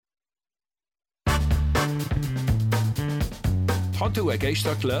Pontu ag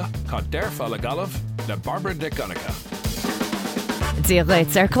éisteach le cá deirfáil a galamh na Barbara de Conacha.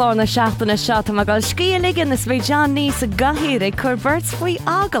 Díocht chlár seachtainna seo tá gáil scíalaigh na Svéidán níos a gahíir ag churbert faoi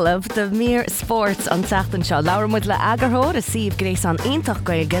agalamh de mír sports an teachtain seo. Leabhar muid le agarthóir a síomh grééis an ionintach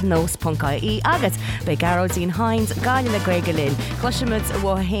gaige nós.caí agat be Geraldine Hines gáile le gaige linn. Cluisiimiid a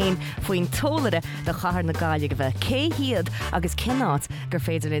bh hain faoin tólaire de chahar na gáile go bheith céhiad agus cinát gur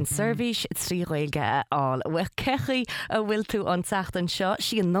féidir linn service tríghilge áil. Bheith cechaí a bhfuil tú an teachtain seo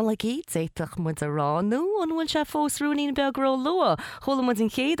si an nulagaí déiteach muid a rá nó an bhfuil se fós rúnaí beagró lua. Chola muid an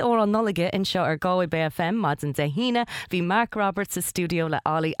chéad ó an nulaige in seo ar Galway Bay FM mad an dehíine bhí Mark Roberts sa studio le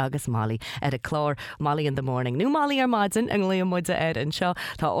Ali agus Molly ar a chlár Molly in the morning. Nú Molly ar maidin an líon muide ar an seo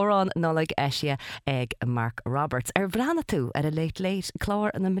tá órán nulaig eisio ag Mark Roberts. Ar bhreanna tú ar a leit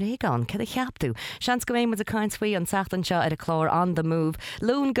chlár an amréán, cad a cheap tú. Seans go éim a caint faoi an teachtain seo ar a chlár on the move.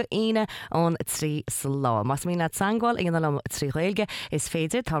 Lún go ine an trí sa lá. Mas mí leat sangáil ag an trí ghailge is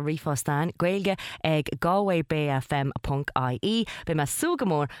féidir tá rifástáin ghailge ag galwaybfm.ie. Be me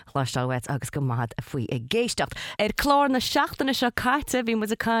súgamór chláistáilwet agus go maithad a faoi ag géisteacht. Ar chlár na seachtainna seo caite bhí mu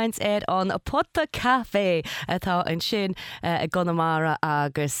a caint ar an Putta Café atá an sin a Gonamara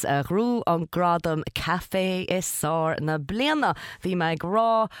agus rú an gradam café is sár na bliana. Bhí me ag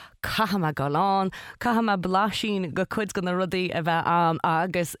rá caithama galán, caithama blasín go cuid go na rudaí a bheith am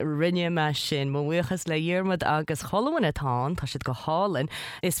agus rinne me sin. Mo bhuachas le dhearmad agus cholamhain atá tá siad go hálan.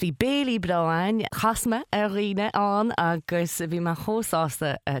 Is bhí béilí braáin chasma ar riine an agus bhí me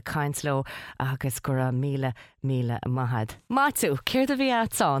chósáasta caintló agus gur a míle maithad. Matú, céir a bhí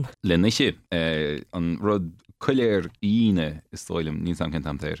atán? Lenne sé an rud coiléir íine is stoilm níos an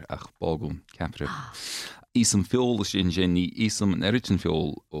cintamtéir ach bágún capre. Ísam fiol sin géní ísam an eritin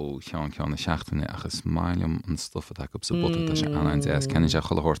fiol ó chean na seachtainna agus máilm an stoffa take up sa bottle sé an cenne se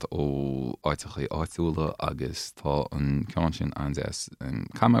chohort ó áitichaí áitiúla agus tá an cean sin an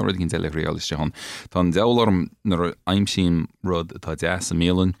Cam rud ginn deile réaliste hon. Tá an delarm nar aimsím rud atá 10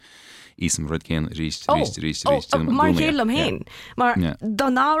 mílan ísam rud céan ríist. Mar chélam héin. Mar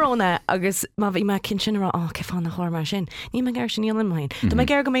don áróna agus má bhí me cin sin rá ce fan na chóir mar sin. Ní me gar sin ílan main. Tá me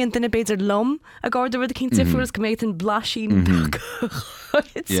gar go mé an duine beidir lom a gáda rud a cin difriúras go méid an blasín.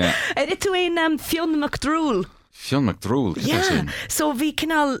 It tú éon Fionn McDrúil. Fionn McDrúil. Yeah. So bhí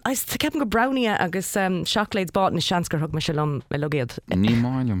cinál ceapan go brownie agus chocolate bought na seansgur thug me se lom me logéad. Ní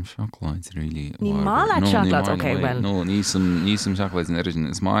máilm chocolate really. Ní mála chocolate, okay, well. No, nísam chocolate in origin.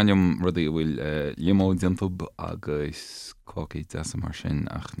 Is máilm rudí bhfuil limo dintub agus cocky desa mar sin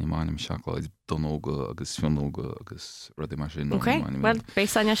ach ní máilm chocolate donóga agus fionóga agus rudí mar sin. Okay, well,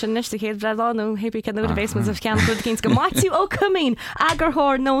 béis aine sin niste chéad bhreadánú hebí cad nuair a bhéis mu a cean chud cíns go maitú ó cumín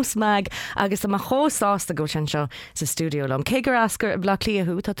agarthór nós mag agus am a chósásta go sin seo sa studio lom. Cé gur ascar bla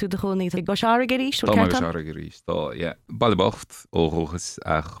cliathú tá tú de choní go seara geríist? Tá mar seara geríist. Tá, yeah. Ballibocht óthóchas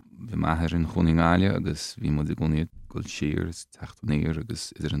ach bhí maithir in choningáile agus bhí mu gúniad goil siar teachtanéir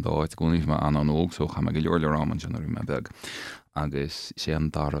agus idir an dáit gúniad me an óg so cha me go leor le ráman sin me beg agus sé an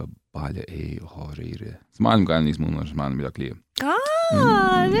dara baile háréire. Smáilm gáil níos múna smáilm bhí lia.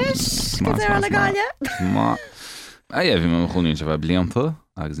 Nis go ar an gáile? Bhí me choníonn se bheith blianta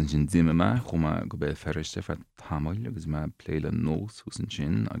agus an sin diime me chuma go beh ferriste fe tamáil agus me pléile nós hús an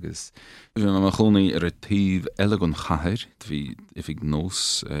sin agus bhí me chonaí ar a tíomh eile gon chathir bhí ifig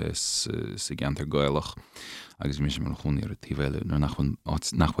nós sa gantar gáilech agus mé sem chonaí ar a tíomh eile nó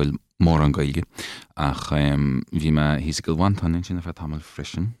nachhfuil mór an gaige ach bhí me hí go bhaintain sin a bheith tamáil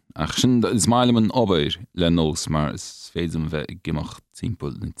freisin ach sin is máile an obair le nós mar is féidir bheith gimach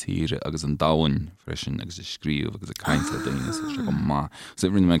timppul na tíre agus an dáhain freisin agus a scríomh agus a caiinte daine se go má. So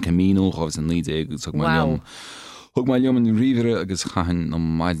rinne me camino chus an líd agus thug mai leom an rivere agus chahan nó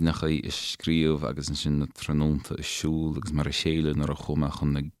maidnachaí is scríomh agus an sin na trónta is siúil agus mar a chéile nar a chuma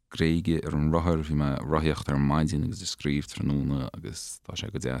chun na gréige ar an rothir bhí me rothíocht ar maidin agus is scríomh tróna agus tá sé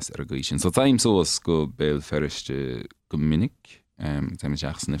go deas ar a gaí sin. So táim sós go béil ferriste go minic táim teach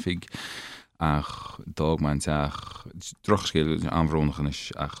san na fig ach dag mein teach drochscéil anbhrónachan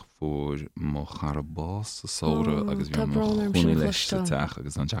is ach fór mo charabás a sóra agus bhí chuní leis teach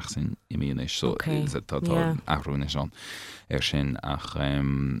agus an teach sin imíon is so tá ahrún is an ar sin ach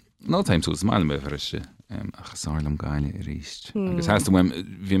nó táim sús máilm be ferriste agus sálam gáile i ríist. Agus heasta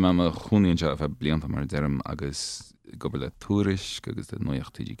bhí me a chuníonn se a bheith blianta mar derm agus go le túris agus de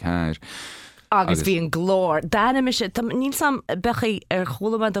nuochttaí cair. Agus bhí an glór. Dána me níl sam bechaí ar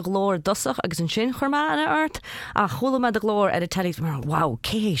cholamad a glór dosach agus an sin chormána ort a cholamad a glór ar a telís mar wow,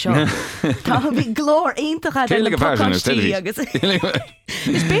 cé seo. Tá bhí glór aontacha Céile go páisiún ar televízí. agus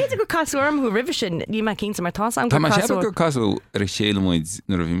Is beidir go casúarm hu rivision ní me cínta mar tá an Tá sé casú. gur casú ar chéalamuid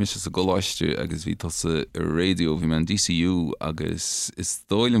nar a bhí mis a goláiste agus bhí tosa radio bhí man DCU agus is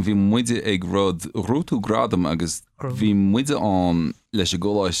dóilm bhí muide ag rud rútú gradam agus bhí muide an leis a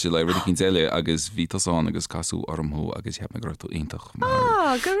goláiste le rud cinn eile agus bhí tosáin agus casú ormthú agus heap me grotú intach.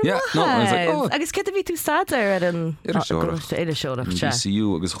 Gur agus ce bhí tú sad ar an éile seoach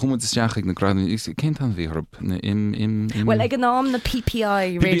DCU agus chumid isteach ag na gradam cén an bhíharb na im Well ag an nám na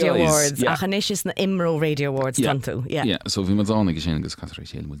PPI Radio Awards a chanis is na Imro Radio Awards tanú. So bhí madána sin agus catrar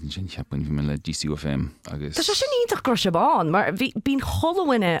chéal mu sin cheapin bhí me le DCUFM agus. Tá sin ítach gro sebáin, mar bín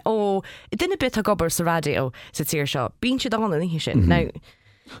chohaine ó duine bit a gobar sa radio sa tíir seo. Bín si dána ní sin.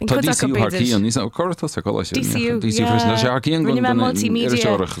 Tá DCU Harcíon níos chotas a goláiste. DCU na sé Harcíon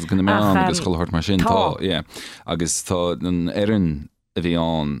multimédiaach gona me agus chohart mar sin tá agus tá an éan a bhí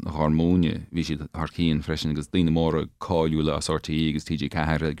an harmónie bhí siad Harcíon freisin agus daoine mór cáúla a sortaí agus TG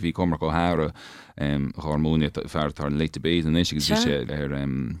Cahar ag bhí comar go hára harmónie feartar an leite béid an éisi agus bhí sé ar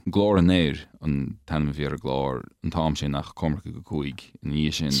glár an néir an tanm bhí ar glár an tám sin nach comar go cúig in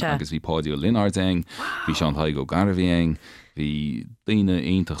níos sin agus bhí pádio Linarding bhí seán thaig go Garving hí daine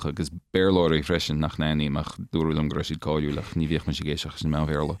aontacha agus bearlóir freisin nach naíach dúm gro siad cáúlach ní bhíoh man sé géiseach sin me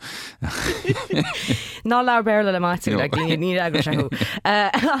bhéla. Ná le bearla le maitú ní agus se.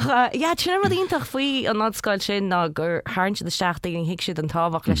 Sin mar ítach faoi an nádscoil sin ná gur háint de seaachtaí an hiic siad an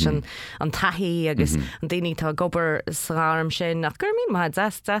tábhach leis an taí agus an daoine tá gobar sám sin nach gur mí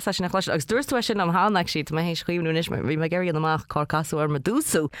sin nach agus dúirú sin am hánaach siad me hééis chuomhnú is mar bhí me géirí amach cá casú ar ma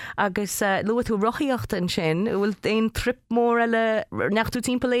dúsú agus luú tú rochiíocht an sin bhfuil déon trip mór eile nachtú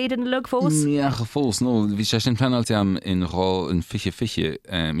timpplaid in lug fós? Nícha fós nó bhí sé sin penalty am in rá an fiche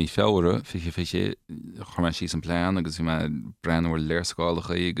mí fére fiche chuir sí an plán agus bhí me brehar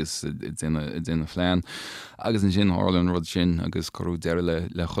léirscálacha agus duna phléin agus an sin hálan rud sin agus choú deire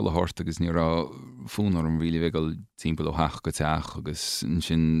le chulahort agus ní rá fúnar an rilí bheil timp ó heach go teach agus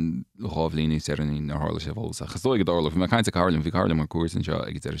sin ráhlíní teaní na hála sé bhós agus dóige dálah me caiinte Carlin bhí Carlin mar cuasan seo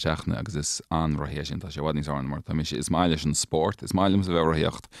ag ar seachna agus is anrahé sin tá sé bhhaní an mar tá is máile an sport is máilm sa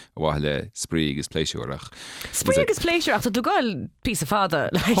bhheocht a bhaith le sprí agus pléisiúach. Sprí agus pléisiúach tú gáil pí a fada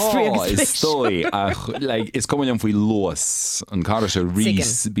is stoi ach is cum an faoi luas an cara se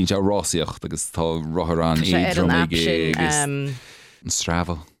rís bín se ráíocht agus tá rothran édroige agus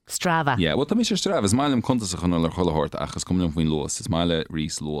Strava. Wat mé sé Strava is máilm contas chun ar chohort achas cum faoin luas is máile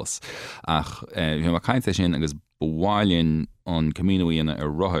rís luas ach bhí mar caiinte sin agus bháilinn an camíoíine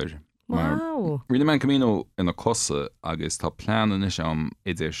ar rothir. Rinne man camino ina cosa agus tá plán is am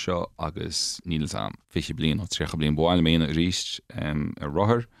idir seo agus níl am fiche blion ó trecha blion bháil ména ríist ar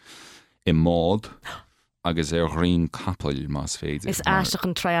rothir i mád agus ar rion capal más féidir. Is aisteach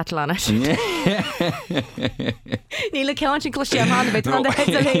an triathlon Níle cean sin cloisi amhanana beit an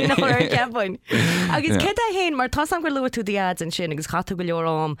héin nach ar ceapáin. Agus ce a héin mar tá an gur luú tú diaad an sin agus chatú go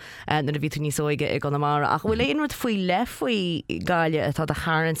leorrám na bhí tú níos óige ag an mar ach bhfuil éon rud faoi le faoi gáile atá a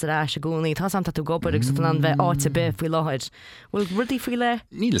cháann sa eis a gúnaí tá an tú gobar agus an bheith áte be faoi láid. Bhfuil rudí faoi le?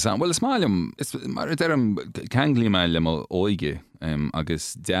 Níle bhfuil is máilm mar derm ceanglí me le óige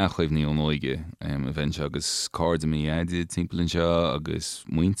agus deachchuibh ní an óige a bhain se agus cardamí éidir timpplann seo agus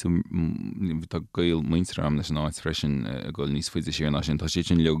muinte tá gail muinteram leis an áit freisin a gáil níos fuide sé ná sin tá sé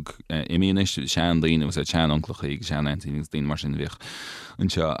sin leog imíis sean daoine was a tean anclachaí sean antígus daon mar sin bhíoch an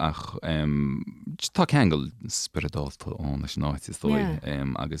seo ach tá cheangail spiritálta ón leis an áit is dói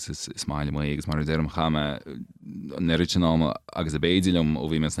agus is máile mai agus mar deirm chama neritinálma agus a béidirlumm ó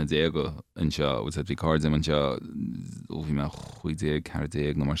bhí mes na déaga an seo was a bhí cardam an seo ó bhí me chuidéag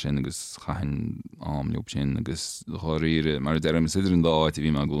cardéag na mar sin agus chahan am leop sin agus choíre mar deirm siidir an dáit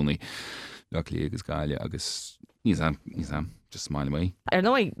bhí me gúnaí lelí agus gáile agus níos am just máile mai. Ar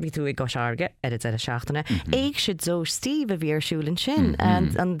nóid bhí tú ag go searge ar a seachtainna éag siad zo Steve a bhíarsúlann sin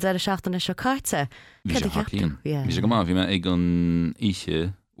an de seachtainna seo caite. Bhí sé Harcíon. Bhí sé go má bhí me ag an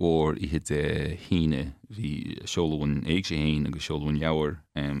ihe ó ihe de híine hí seolún éag sé héin agus seolún leabhar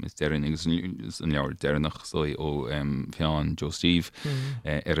is dean agus an leabhar deannach sói ó fián Joe Steve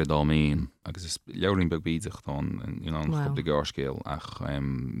ar a dáméin agus is leabharín beg bíideach tá an chupla gáircéal ach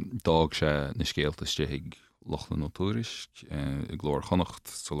dág sé na scéaltaiste ag Lochlan notóris i glór chonacht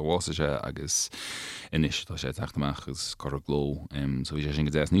solása sé agus inis tá sé teachtamach agus cor gló so bhí sé sin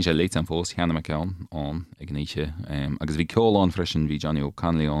go ní sé léit an fós cheanna me ceann an ag gníise agus bhí ceáán freisin bhí Johnny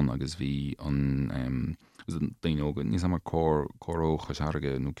O'Canleon agus bhí an daóga níos am choró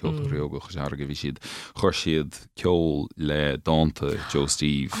chasearge nó ceoltaríoga chasearge bhí siad chuir siad ceol le dáanta Joe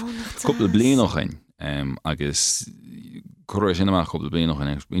Steve. Cúpla blianachain agus choir sin amach couple blian noch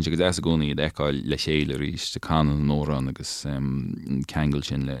en bín go dé a gúnaí eáil le chéile rís de canan nóran agus kegel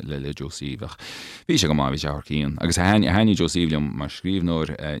sin le Josíach. Bhí sé go má bhí sé cíín. agus haine Josílium mar scríb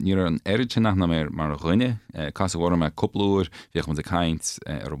nóir ní an erid sin nach na mar chuine cas bhhar me coplúir bhíoch man a caiint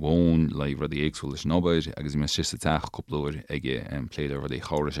ar bhin le rudí éagsúil is nóbaid agus me si teach coplúir ige pléidir rudí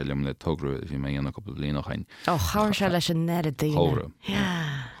choir sé lim le tugru bhí mé anna couple blian nach chain. Ó choir se leis an net a daine.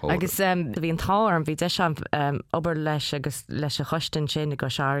 Agus bhí an táir bhí de obair leis agus leis a chostan sin go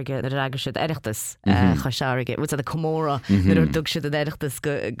seige agus siad eirichtas choseige, bú a commóra nar dug siad a eirichtas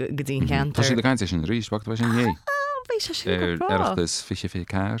go dtíon ceantar. Tá si a caiinte sin rís bach sin é. Bhí sé sin go Eirichtas fi fé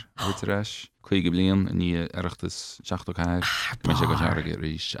cair reis chuige blian ní eirichtas 16 cair me sé go seige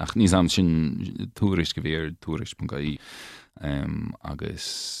rís. Ach níos am sin túris go bhéir túris.í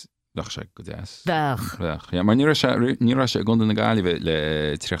agus bheh sé go déas. Bheh. Mar ní sé gundan na gáilih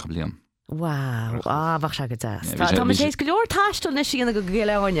le trecha blian. Wow, bhah se go déas. Tá sé go leor taistal na síanana go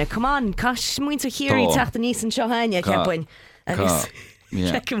goileáine. Cumán, cais muinte chéirí teachta níos an seohaine cepain agus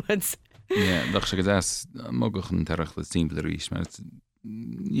cheicimid. Bheh sé go déas mógach an teachta timppla rís mar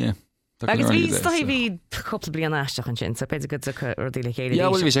agus bhí stoi bhí coppla blian eisteach an sin, so peidir go dtíle chéile. Ja,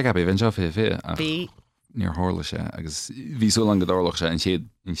 bhfuil bhí sé capé bhain seo fé bhí níor hála sé agus bhí sú an godálach sé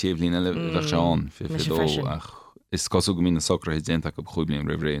in séblin eile bheith seán fidó ach is cosú go mína socra dénta go chublion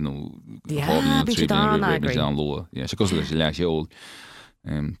ré nó an lua. sé cosú sé leis eol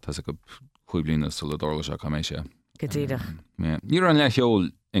tá go chublionna solidála se chaméis sé. Gotíideach. Ní an leis eol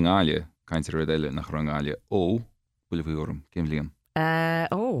in gáile caiinte ré eile nach an gáile ó bhfuil bhí orm céim blion.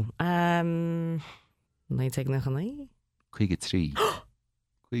 Ní te nach an chuige trí.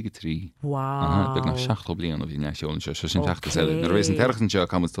 Wow. Beg nach 16 blian a bhí leisiol se sin teachta eile. Na rééis an techan seo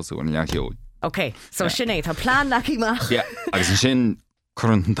chamastasú an leisiol. Ok, so sinné tá plán nací más. agus an sin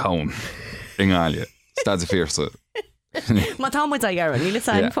current an town in gáile. Stad a férsa. Má támuid a dhearan, ní le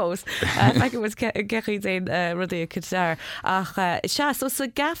sein fós. Fe was gechaí dé rudí a chutear. Ach se, so sa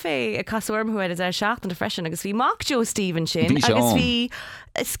gafé a casúirmhuaid a seach an freisin agus bhí Mark Joe Stephen sin agus bhí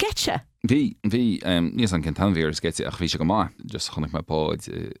sketche. Bhí níos an cintanmhéir sketche ach bhí sé go má, just chunig me páid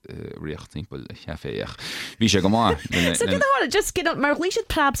riocht timppel cheféach. Bhí sé go má. So just mar lí siad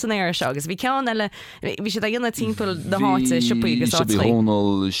plab san éir se agus bhí cean eile bhí sé a dhéanana timppel na háte sipaí agus áí. Bhí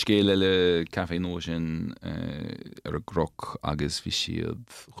hónal scéile le café nó sin ar a groch agus bhí siad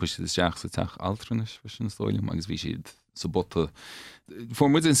chuiste seach sa teach altranis sin stoilm agus bhí siad sa botta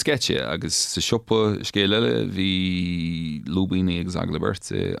formid in sketche agus sa siopa scéile hí lúbíine agus agla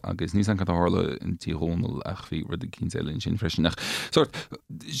berte agus níos an hála in tíhónal ach bhí rud cíile in sin freisinach. Sort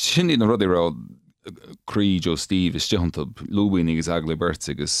sin na rudí rá Cree Joe Steve is stihantab lúbíine agus agla berte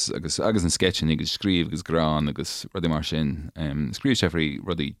agus an sketchin agus scríb agus grán agus rudí mar sin. Scríb sé farí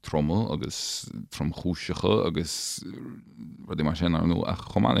rudí trommel agus trom chúisecha agus rudí mar sin ar nó ach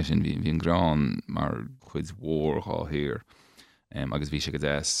chomáile sin hí an grán mar chuid mhór há hir. Agus bhí sé go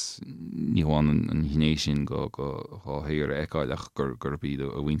déas níháin an hinné sin go háhéir eáileach gur bíad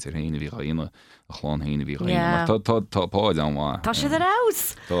a bhaintear héine bhí chaine a chláán héine bhí chaine. Tá páid an bhá. Tá sé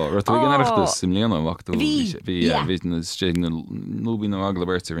arás? Tá gan airtas sim léana bhachtú bhí na sé nóbín agla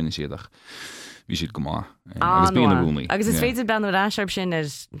bertir rinne siadach. Bhí siad go má. Agus bíon a gúnaí. Agus is féidir ben rásearb sin ar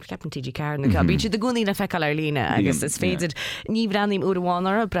ceapan TG Cairn na bhí siad a gúnaí na feicáil ar lína agus is féidir ní bhranim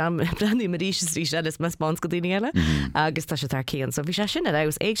uahánar branim maríis trí is mas spáns go daine eile agus tá se tar cían, so bhí sé sin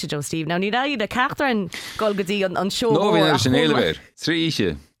agus éag sé Joe Steve. Ná ní ráid a ceachtar an gáil go dtí an seo. No bhí sin éilehir. Trí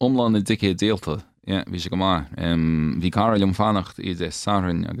ise omláin na dicé déalta. Bhí sé go má. Bhí cara leom fannacht iad é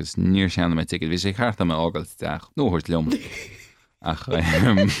sarin agus níor seanna me tiid. Bhí sé cheartta me ágail teach. Nóhairt leom. Ach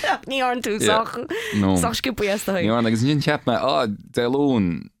ní an tú sacskipu agus sin cheap me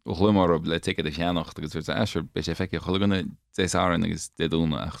delún chluimar le tiid a cheannacht agus eir be sé feice chulaganna déáin agus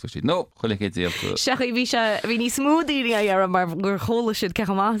déúna ach si nó chula déalta. Seach bhí ní smúdíí ar mar gur chola siad ce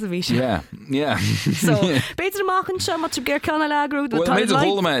má a bhí sé. So beidir amachchan se mat gur canna legrú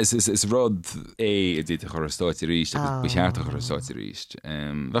chola is rud é a dtí chorastáiti ríist agus becheartta chorastáiti ríist.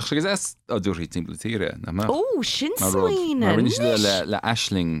 Bhe agus a dúirí timpplatíre ó sin smaoine le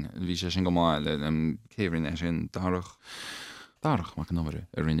Aisling bhí sé sin go má le céhrin é sin darach má nómara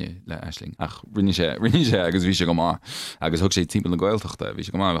a rinne le Aisling. Ach rinne sé agus bhí sé go má agus thug sé timp na gáilteachta, bhí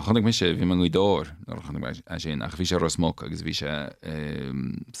sé go má chunig mi sé bhí man dóir chunig sin ach bhí sé rosmó agus bhí sé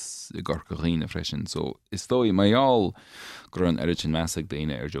gorcaghíine freisin. So is dói maiall gur an erit sin measach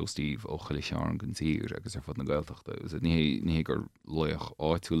daine ar Joe Steve ó chaile seán gon tír agus ar fud na gáilteachta. Ní gur leoch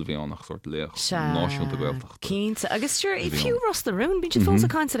áitiúil bhíánach sort leoch náisiúnta gáilteachta. Cínta agus sure if you Ross the Rune bín fós a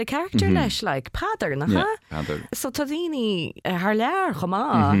caiint a character leis like Padar nach ha? Padar. So tá daoine haar leir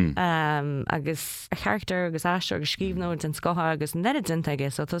chomá agus a charter agus astra agus scríbnóid an scoha agus nedidint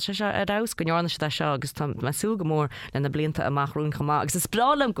agus so tá sé arás go nearna se seo agus me súga mór lena blianta amachrún chomá agus is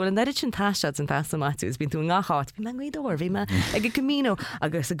sprálam go an neidir sin taiistead an tasamátú is bín tú ngaáit bhí me gcuidóir bhí me ag go camíno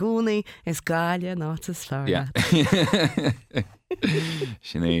agus a gúnaí is gáile ná is fear.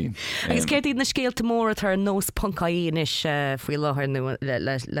 Sinné. Agus céir iad na scéalta mór tar nós puncaí is faoi láthir nu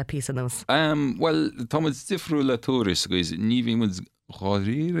le pí a nós. Well, tá difriú le túris agus ní bhí mu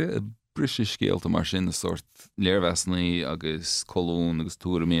ráíre a brise scéalta mar sin a sort léirhheasnaí agus colún agus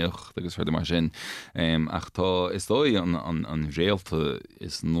túraíocht agus fuidir mar sin ach tá is dói an réalta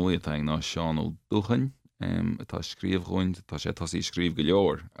is nuatá ná seán ó dúchain atá scríomhghúint tá sé tosí scríomh go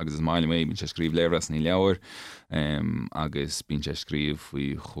leor agus is maiile mé bín sé scríomh léirhheasnaí leabhar agus bín sé scríomh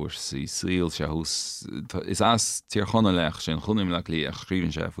faoi chuirsaí síl se hús is as tíar chuna leach sin chunim le lí a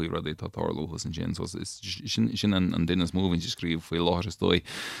scríann sé faoi rudí tá tarlúchas an sin sin an duine móvinn sé scríomh faoi láthir is dói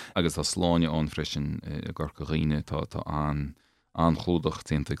agus tá sláine an freisin gorcaghine tá an chlúdach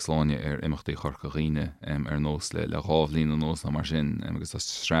tintig sláine imachtaí chorcaghine nós le rábhlín an nós na mar sin agus tá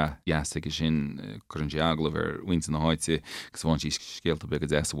srá jaastige sin chun aglah winte na háite gus bhain sí scéalta be go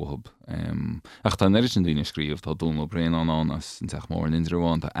deashab ach tá neidir sin daoine scríomh tá dún brein an as an teachmór an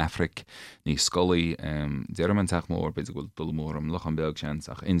Indreháin tá Afric ní scolaí dearm an teachmór beidir go dulmór am lech an beag sin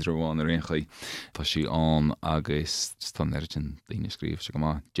ach Indreháin ar réchaí tá sí an agus tá neidir sin daoine scríomh se go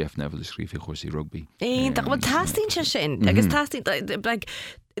má Jeff Neville scríomh chuirsí rugby. Tá bhfuil tastín se sin agus tastín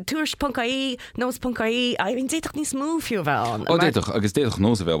túirs puncaí nós puncaí a bhín déach ní smú fiú bheán. Déach agus déach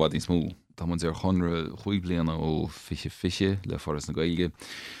nós a bheith bhd ní smú. Tá man ar chunra chuig bliana ó fiche le forras na gaige.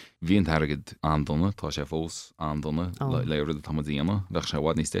 Bhíon targad andonna tá sé fós andonna leir a tamadíana bheith sé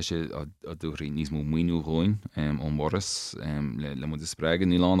bhd níos teise a dúirí níos mú muoinú ghóin ón Morris le mu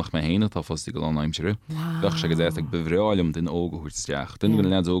spreigen ní lánach me héine tá fostí go lá aimimsere. Bheith sé go d ag bhreáilm den ógahuiirteach. Den go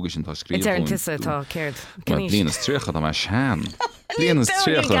le óga sin tá scríb. Tá céird. Bliana trícha tá sean. Bliana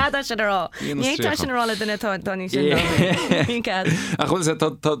trícha. Nírála duna tá sin. A chuil sé tá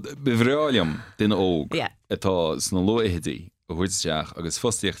bhreáilm den óg atá sna loihidí. Huirteach agus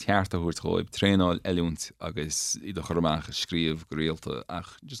fostíocht cheartta thuirtgóib tréáil eúnt agus iad chormach scríomh go réalta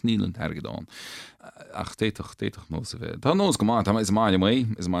ach just nílan tergedáin. Ach téach nó a bheith. Tá nós go má is máile mé,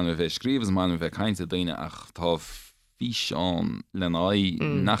 is máile bheith scríomh, is máile bheith caiinte daine ach tá fi an lenaí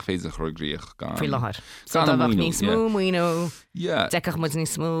nach féidir chorgríoch gan. Fí láthir. Bhah ní smú muoinú deach mu ní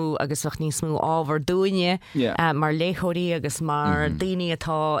smú agus bfach ní smú ábhar dúine mar léchoirí agus mar daine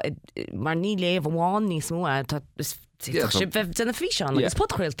atá mar ní léomh bháin ní smú duna fhí seán agus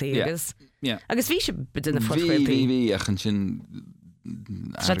potchréiltaí agus bhí se duna fotchréiltaí. Bhí achan sin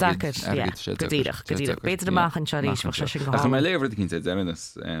Beter amachchan se ríéis sin go. Ach mé léir cinnte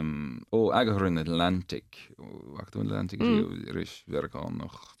denas ó agathrinn Atlantic achún Atlantic ris verán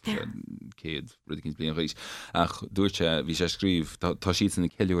nach céad rud cinint blion rééis ach dúirte bhí sé scríomh tá siad sanna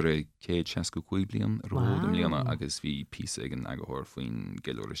ceúre céad 65 blion ródam líana agus bhí pí ag an agathir faoin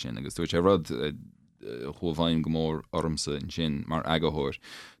geúire sin agus dúirte rud chomháim gomór ormsa in sin mar agathir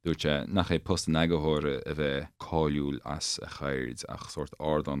dúirte nach é post an agathir a bheith cáúil as a chaird ach sort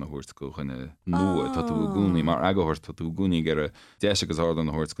ardan a thuirt go chunne nua tá tú gúnaí mar agathir tá tú gúnaí gur de agus ardan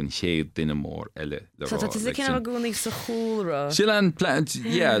a thuirt gon chéad duine mór eile. Tá cin gúnaí sa chúra. Si an plant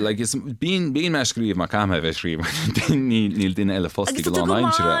bíon me scríomh mar cam bheith scríomh níl duine eile fostí go lá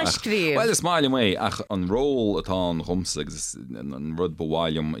aimimsere. Well is máile mé ach an ról atá an chumsa agus an rud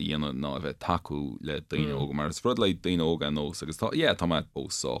bhhailm íana ná a bheith taú le daine óga mar is rud le daine óga an nós agus tá tá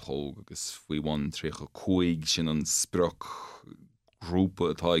ó hóg agus faoihhain trícha chuig sin an sprach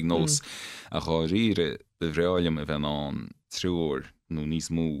grúpa atá ag nós a chá riire de bhreáilm a bheith an trúir nó níos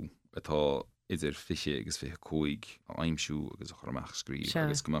mú atá idir fiche agus fé chuig a aimimsú agus a chormach scríb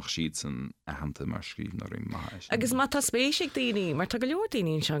agus gomach siad san ahananta mar scríb na ri mai. Agus má tá spéisiigh daoine mar tá go leor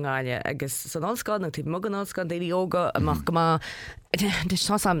daoine se gáile agus san ácád na tí mug an ácád daoine óga amach go má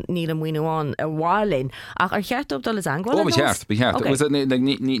tá sam níl muoineáin a bháilinn ach ar cheart op dul is angáil. Beart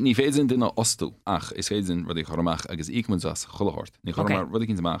ní féidir duine ostú ach is féidir rudí chormach agus ícman as chohort. Ní chomar rudí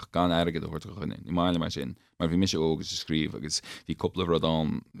cinnteach gan aige a chuir chuine. Ní máile mar sin mar bhí mis ógus scríb agus bhí coppla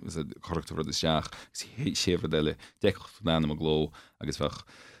rodán choachtar rud is seach séfir deile decht fanna a gló agus fach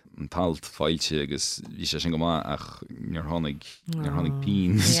an talt fáilte agus bhí sé sin go má ach níor tháinig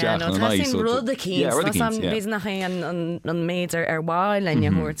pín rud a cín nach an méidir ar bháil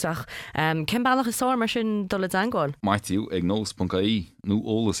lenne thuirteach. Cin bailach is sá mar sin dola angáil? Maitiú ag nós.í nó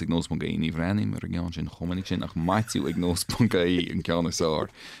ólas ag nós.í ní bhrenim mar gceann sin chomanig sin ach maitiú ag nós.í an ceanna sár.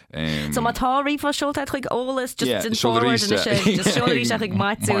 So má tá riomh seoltaid chuig ólas just seoirí ag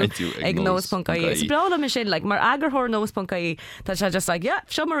maitiú ag nós.í. Is brala me sin mar agurthór nós.í tá sé just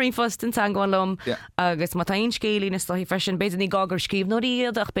seo mar riomfost an tangáilm agus má taon scélín is hí freisin beidir ní gagur scríb nó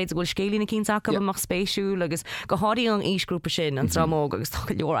iad ach beidir goil scélína cín take amach spéisiú agus go háirí an ísgrúpa sin an tramóg agus tá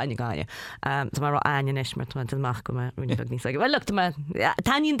leor aine gáine. Tá mar aine is mar tuach go runúnig níos well lucht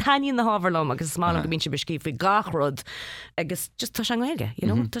taíon na hábharlóm agus má go bín si becí faoi gachrod agus just tá se ghilge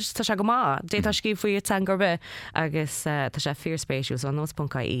tá se go má dé tá scíb faoi tangur be agus tá sé fear spéisiú an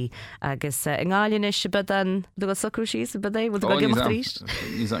nós.í agus ngáilíon is bud an du go socrú síos bud é bud go tríist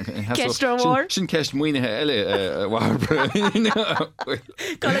sin ceist muoinethe eile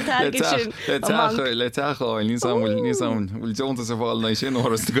le teáil níl Johntas a bháil na sin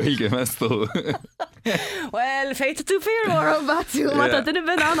áras goige meú. Well, féite tú fear batú duna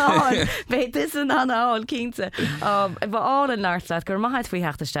bin anáil Beit is an anáil cínta. Bh áil an náirtlaat gur maithaid faoi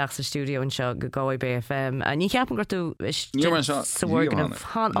heachtasteach sa stúdio an seo go gáid BFM a ní ceapan gur tú Is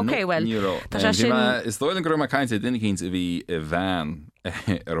dóil an gur mar caiinte duine cínta a bhí i bhean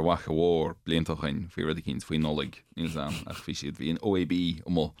ar a wacha mhór bliantachain faoi rud cínta faoi nolig níos an ach fi siad bhí an OAB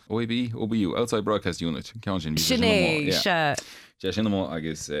OBU Outside Broadcast Unit ceann sin sinné sin mó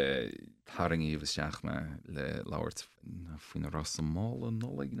agus Haringí bhsteach me le láhairt faoin ras mála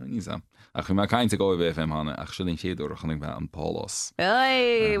nólaigh níos am. A chu mar caiinte go BFM hána ach silín chéadú chunig bheith an Pálas.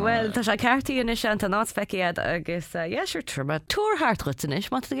 Well, tá sé ceirtaí in sin an náfeciad agus sure truma túrthart is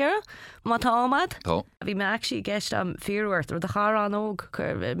má ggéire má tá ámad? Tá. Bhí me actually gceist am fearhairt ar de chárán óg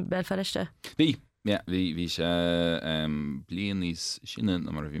chur Belfast. Bhí sé blian níos sinna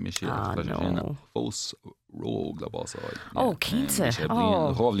mar bhí mis sin fós róg le básáid. Cínte.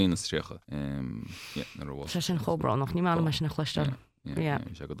 Cháblíon is tríocha. Se sin chobrá nach ní mála me sin na chluisteil.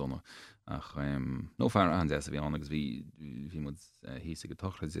 sé go donna ach nó fear an a bhí an agus bhí mu hí go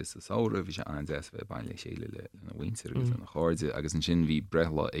tochraid is saora bhí sé an bheith bain le chéile le na bhaintear agus na cháirde agus an sin bhí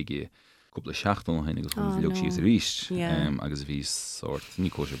brethla ige cúpla seachtain haine agus chun leog síos a ríist agus bhí sort ní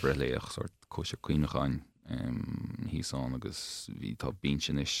cóise brethléoch sort cóise cuioineáin híán agus bhí tá bín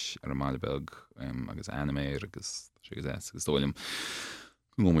sin is ar Malibeg agus animéir agus dóilm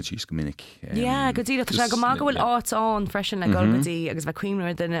tíos go minic. Go dtí tá se go má bhfuil áitán freisin le gogadtí agus bheith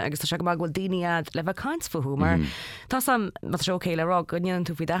cuiimir duine agus tá se go má bhfuil dainead le bheith caiins faú mar tá sam seocéile rá go níanaan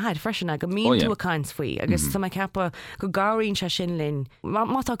tú faoi deid freisinna go míon tú a caiins faoi agus tá ceappa go gáiríonn se sin linn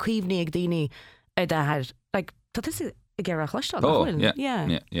má tá cuiomhní ag daoine a deid tá I ggéar a chluisteáil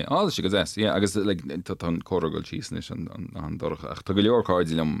si go agus an choragáil tíos an dorcha ach tá go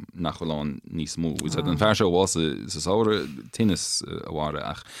leorcáidí am nachholán níos mú an fear seohá sa saoire tinnis bhhare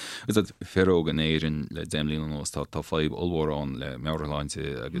ach is ferróg an éirin le déimlíon nó tá fáib olhórán le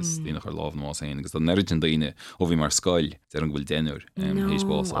mearláinte agus dtíach ar láh más féin agus tá neidirn daine ó bhí mar scail ar an bhfuil déanúir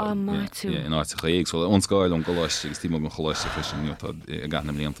hééisbá in áit chéag so an scail an goláiste agus tí an choláiste frisin a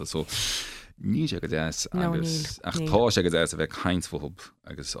ganam líanta so ní sé go déas agus ach tá sé go déas a bheith caiinsfób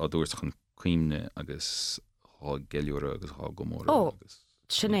agus á dúirt chun cuiimne agus há geúra agus há gomór agus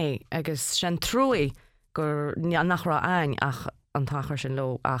sinné agus sin trúi gur nachrá ein ach an tachar sin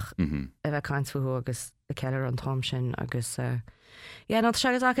lo ach a bheith caiinsfuú agus a ceir an tám sin agus ná se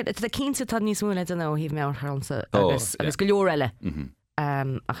a cínsa tá níos múna den híh mé hása agus go leor eile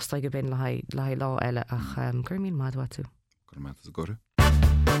ach sta go bin le lá eile ach gurmín madha tú gur me a gore.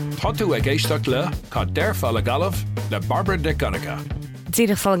 Tá tú ag éisteach le cá deirfáil a galamh le Barbara de Conacha.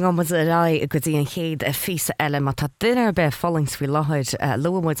 Díidir falling am a rá a go dtí an chéad a fisa eile má tá duine be fallings fi láid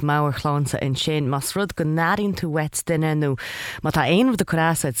luhamid máir chláánsa in sin mas rud go náíonn tú wet duine nó má tá aonmh de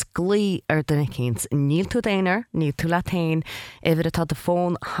choráid glí ar duna cins níl tú déanaar níl tú le tain ihir atá de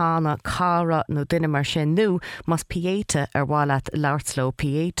fón hána cara nó duine mar sin nó mas piéte ar bháile leirtló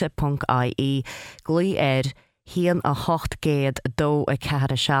piéte.ie glí hían a 8 géad 2 a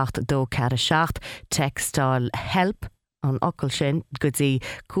 4 seacht 2 4 seacht textáil help an ocail sin go dtí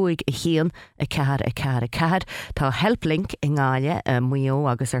 5 hían a 4 a 4 4 tá helplink i ngáile muo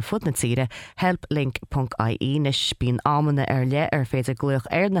agus ar fud na tíre helplink.ie nis bíon ámanna ar le ar féidir gluach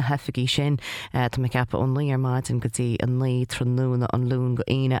ar na hefií sin tá me ceappa an lí ar maidin go dtí an lí tróna an lún go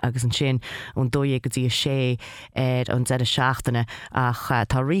aine agus an sin an dóé go dtí sé ar an de seachtainna ach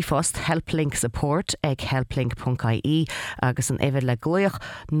tá rifost helplink support ag helplink.ie agus an éhir le gluach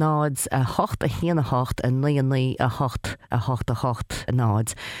nád a 8 a híana 8 a 9 a 8 8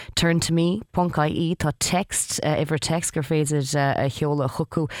 náid. Turn to me.ie tá text iwwer text gur féidir cheola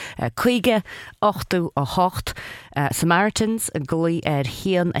chucú chuige 8 Samaritans a glí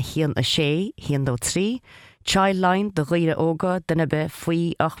hían a sé hían dó trí. Childline de riire óga duna be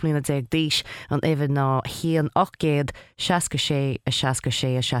faoi 8 díis an éhan ná hían 8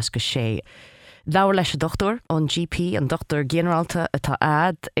 66. Lawer leis a doctor an GP an doctor generalta atá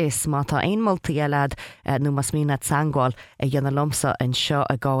ad is má tá ein moltaí eilad nó mas mína sangáil a dhéanana lomsa an seo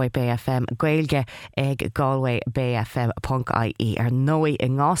a Galway Bay FM gailge ag galwaybfm.ie ar nóí i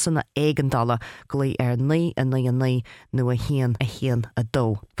ngásanna éigandala glí ar 9 nó a hían a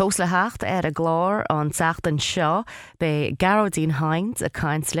dó. Fós le hecht ar a glár an teachtain seo be Geraldine Hines a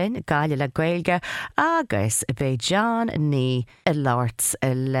Cainslin gaile le gailge agus be John ní i láirt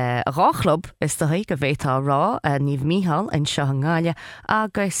le ráchlub is do go bhétá rá a níomh Mícheál an seo an gáile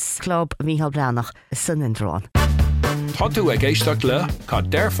agus club Mícheál Bránach san Indráin. Tá tú ag éisteacht le cá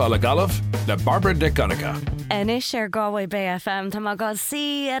deirfáil a galamh le Barbara de Conacha. Inis ar Galway Bay FM tá má gáil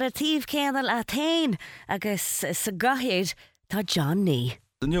si ar a tíomh céanal a tain agus sa gahéad tá John ní.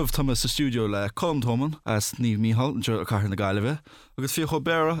 Níomh Thomas sa studio le Colm Thoman as níomh Mícheál an seo a carthair na Gaillimhe agus fío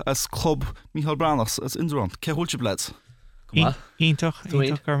Béra as club Mícheál Bránach as Indráin. Cé thuilte bled? Ítach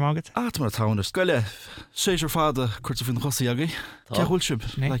ar mágad? Mar táhanar scoile séidir fáda chuirta fin chosaí agaí. Cé thuilte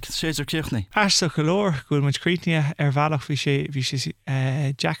le séidir céochnaí. As a golóir gúil muid críitne ar bhealach bhí sé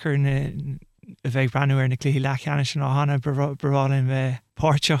Jackar a bheith breanú ar na clúthaí leachcheanna sin áhanana bráilinn bheith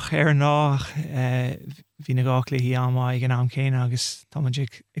páirteach ar nach hí na gá clúthaí amá ag an am céine agus táid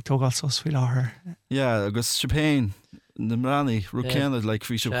ag tógáil sos faoi láthair. Yeah, agus Japan na mránaí rucéanad le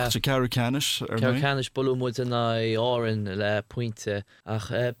bhí sé cearú canis. Cearú canis bolúmid in áireann le pointe ach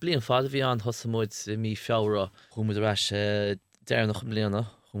bliain fada bhí an thosamúid mí feabhra chumúid reis déarnach bliana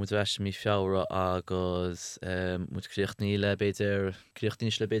chumúid reis mí feabhra agus muid críochtaí le beidir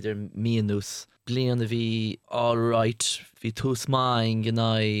míonús. Blian a bhí all right, bhí tús máin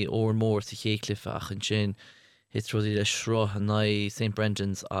gnáid ór mór sa chéclifa ach an sin hit rodí le sro na St.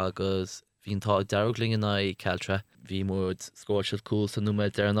 Brendan's agus hín tá darugling in Caltra. Bhí mód scóirseil cool san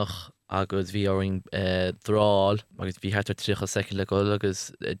númid déarnach agus bhí áing dráil agus bhí hetar trícha second le goil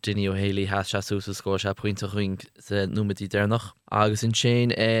agus Ginny O'Haley has seaú sa scóir se pointe chuing sa númidí déarnach. Agus in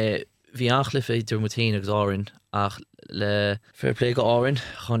sin bhí achlif idir mutain agus árin ach le fairplay go árin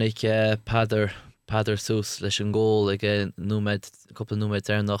chonig Padder sús leis an ggól ag coppla númid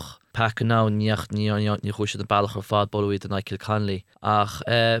déarnach Pac ná níocht ní chúise den bailach ar fád bolúid an Kilcanley. Ach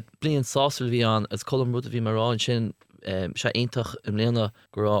blian sásul bhí an as colm rud a bhí marrán sin se aintach im léana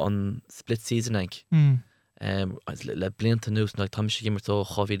go rá an split season enk. Le blianta nús ná tam sé gimmartó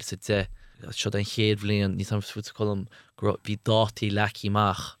chohíle sa dé. Seo an chéad bblion ní sam futa colm go bhí dátaí lecí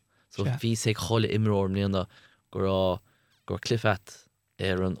mach. So bhí sé chola imróir im léana go clifat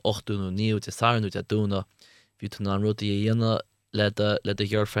ar an 8ú nó 9ú de saranú de dúna bhí tú an rudí a dhéana le a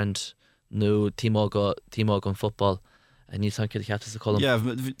girlfriend nó tímá an football a níos an cid cheata sa colm. Yeah,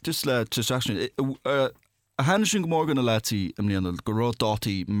 just actually a hanne sin gomorgan a letí am léana go rá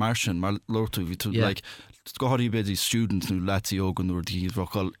dátaí mar sin mar lortú bhí tú like go háí bedí student nó letí ógan nó dí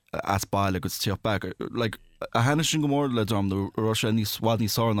roáil as bail agus tíoch back like a hanne sin gomór le dom nó rá sé níos wadní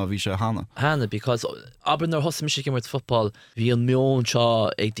sána bhí sé hanna. Hanna because aber nar hosam sé gimmert football hí an mion seo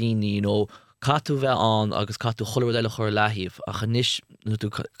ag daoine catú bheith an agus catú choir eile chuir lethíomh a chanis nó tú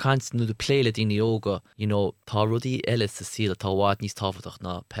cant nó tú pléile daoine óga tá rudí eile sa síle tá bháid níos táfatach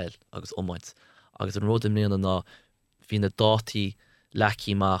ná pell agus ómáint agus an rud im léana ná hí na dátaí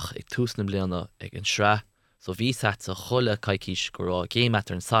leiciach ag túsna bliana ag an sre so bhí set a chola caiiciis go rá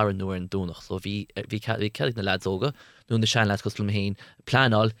géimetar an saran nuair an dúnach so bhí ceigh na lads óga nó na sean lads cos lum héin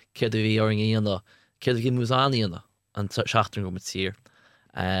planál céir bhí oring íana céir bhí músáíana an seachtain go mit tír.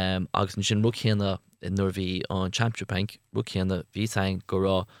 Agus an sin ruchéanna nuair bhí an Championship Bank ruchéanna bhí sein go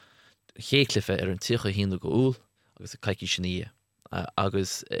rá chéclife ar an tíocha híanana go úl agus a caiici sin í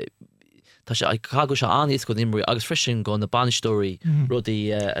agus tá sé cago se aníos go imrí agus frisin go na banistóí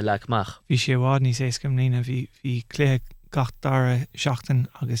rudaí a leachmach. Bhí sé bhád níos éiscom lína bhí clé gach dara seachtain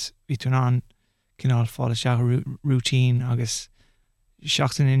agus bhí tún an cinál fáil seach routine agus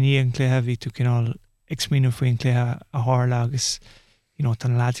seachtain in íon cléthe bhí tú cinál exmínú faoin cléthe a hála agus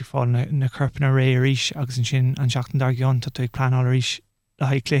tan látig fáil na curpan a ré a ríis agus an sin an seachtain dar gion tá tú ag planál a ríis le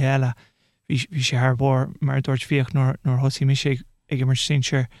haid clé eile bhí sé thbór mar dúirt fíoch nóir thosaí mi sé ag immert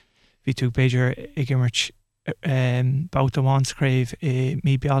sinseir bhí tú beidir ag immert bát amháin scréibh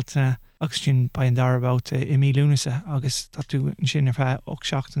mí bealtainna agus sin ba an dar about i mí lúnasa agus tá tú an sin ar bheith 8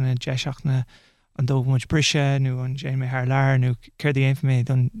 seachtainna 10 seachtainna an dógmuid brise nó an sé mé thar leir nó céir dí éonfa mé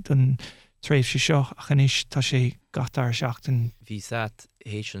don tréimh sé seo a chanis tá sé gatar seachtain Bhí sat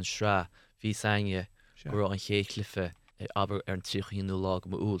hééis an srá hí sange go an ché cliffe aber an tíchéú lá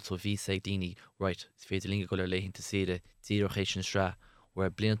go úl, so bhí sé daoine right féidir linge go leihinnta séide tíchééis an srá war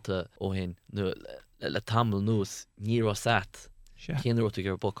blianta ó hin le tamil nús ní sat chéanúirta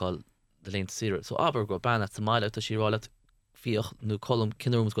gur boáil de léint sire, so aber go banna sa maiile tá síráile fioch nó colm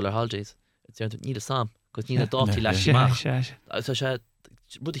cinúms go haldéis ní sam go ní dátí leis sé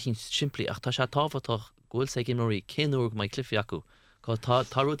bud hín siimplí ach tá sé táfatach ghfuil sé gimí cinúr mai clifi acu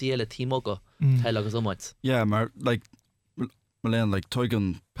tá rudí eile tímoga heile agus ómáid. Yeah, mar like Malayan like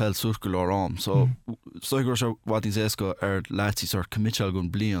toigan pel surkul or am so gur se wat is esko láti sar committal gon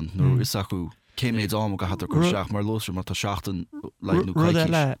blian no isachu céméid am go hat go seach mar loser mat seachtan like no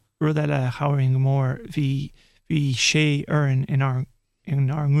rudelle howering more vi sé earn in our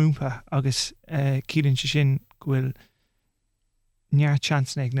ngúpa agus cíann sin gohfuil near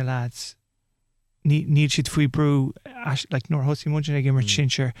chance ag na lads níl siad faoi brú like nóir hosí mu ag immer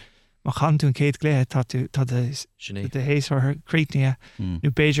sinir má chaún céad léthe tá de hééis ar críitne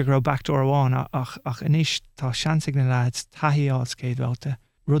nó béidir go backdoor bháin ach inis tá sean ag na lads taíás céad bhta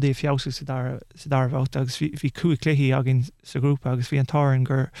rudí fiosú sa dar bhta agus bhí cuaig léí agin sa grúpa agus bhí an táin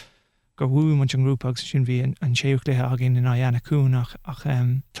gur bhú man an grúpa agus sin bhí an séoch léthe agin in dhéanaún ach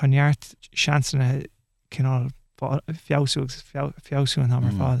táneart seansanna cinál fiosú an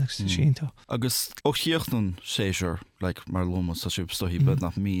hamar fád agus sínta. Agus ó chiachtún séisiir le mar lomas sa siúpstohí bed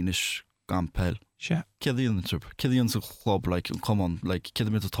nach mí is gan pell. Se. Cedíon trip. Cedíon sa club like common like cedí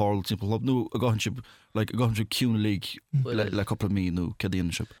mit a tarl timp club nú a gahan sib like a gahan sib cún league le couple mí nú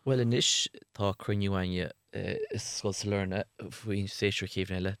cedíon sib. Well inis tá cruniuaine is scoil sa lerne faoin séisiir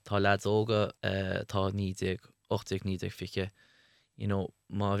chéimhile tá lads óga tá 8 fiche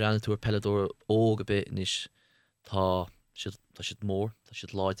má bhreanna pellador óga bit inis tá siad mór tá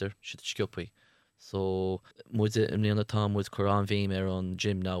siad láidir siad sciúpaí so muide imlíonna tá muid chorán bhíim ar an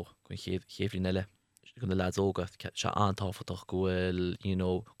gym ná chun chéimhlín eile gon na lads óga se antáfatach gohfuil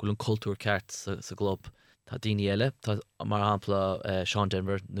gohfuil an cultúr ceart sa glob tá daoine eile tá mar ampla Sean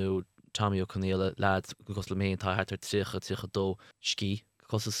Denver nó Tommy O'Connell lads go cos le méon tá hetar trícha dó cí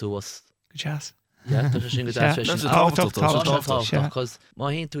cos suas go jazz. Yeah, sin cos má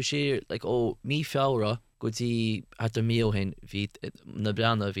hén tú sé ó mí fera gotí hat er mío hen ví na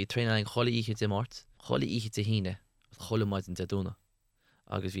brana ví trein cholle ihe te mart cholle ihe te hine cholle maid in te dona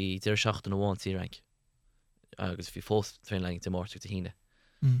agus ví der 16 tí rank agus ví fós trein te mart te hine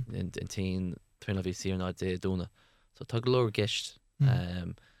in tein trein ví si na de dona so tá glór gist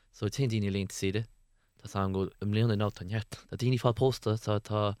so te dine leint side tá an go leon ná an het dat dine fá posta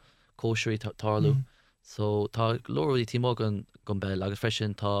tá kosherí tarlu so tá glóí tí gan bell agus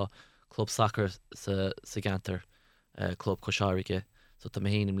fresin tá club soccer sa gantar club Cosharige so tá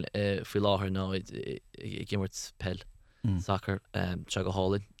hénim fi láthir ná I gimmert pell soccer se go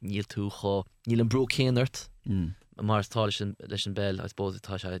hálinn níl tú níl an brú céanart mar tá leis an bell bó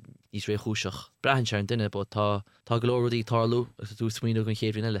tá se níos ré chúiseach brehan se an duine tá glóí tarlú agus tú smíú gon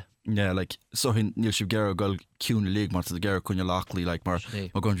chéhrín eile. Yeah, like so hin níl sib gar gal cún league mar gar chunne lachlí like mar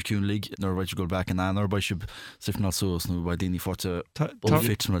gan cún league nor right go back in an or by sib sifna sos no by dini forte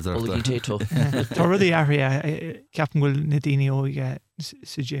fit mar Tá rudí area ceapan bhfuil na daine óige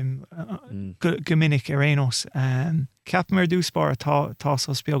sa gym gomininic ar rénos ceap mar dúspáir tá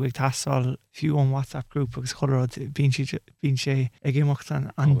so beag tasáil fiú an WhatsApp group agus chorád bín sé ag imimecht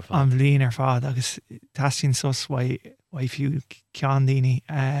an bhlíon ar fád agus tasín sos wai fiú cean daoine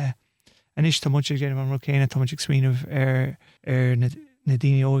anis tá muid géanam an céine tá muid smíanamh ar na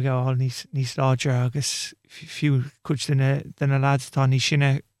daine ógáil níos láidir agus fiú chuid duna lads tá ní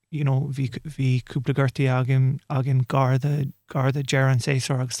sinne hí cúpla gortaí agin garda dearan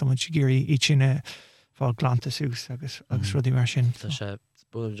séar agus tá muid géirí í sinne fáil glanta sús agus rudí mar sin. Tá sé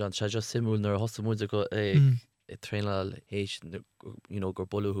John se just simú nar hosamúide go trein hééis gur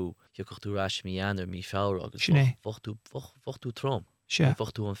bolú hiúchtú ráis mí anar mí fá agus fochtú trom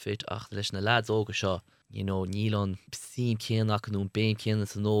fochtú an fit ach leis na lads óga seo níl an sim céannach nó béim céanna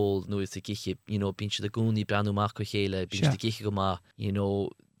san nóil nó is a giche bín si a gúnaí breanúach go chéile bín si giche go má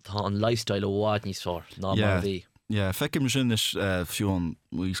tá an lifestyle óhád níos fá ná mar bhí. Yeah, fecim sin is fiúan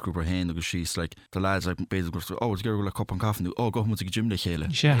ísgrúpar hain agus síos like the lads like beidir go gur go le cop an cafanú go mu gym le chéile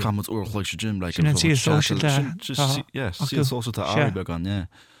cha mu orchleig se gym like social tá ábe gan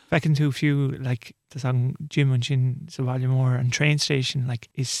fecinn tú fiú like tas an gym an sin sa Ballymore an train station like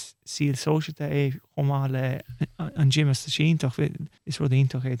is síl socialta é chomá le an gym as síntoch is rud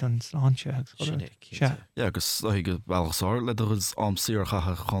íntoch é an sláinte Ja agus go bhilá le agus am sír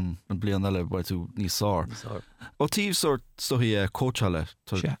chacha chun an blian eile ba tú níos sár. Ó tíh sort stohí coachile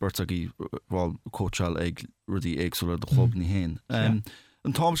bertaí bháil coachal ag rudí éagsúla do chlub ní héin.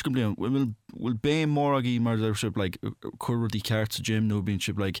 An Thomas go blian bhfuil bé mór agé mar sib le chu rudí ceart a gym nó bín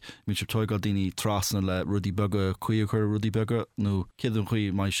sib le mín sib toáil daoine trasna le rudí bega chuí chur rudí bega nó céad an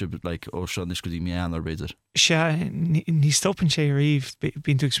chuí mai sib le ó se is go dtí meán ar beidir. Se ní stopan sé riomh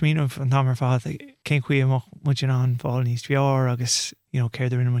bín tú smíanamh an tamar fád cén chuí amach mu an bháil níos bhear agus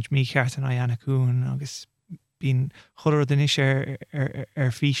céir rinne mu mí ceart an aanaún agus bín choir den is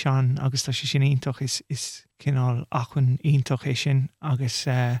ar fhí seán agus tá sé sin iontoch is cinál achhain iontoch é sin agus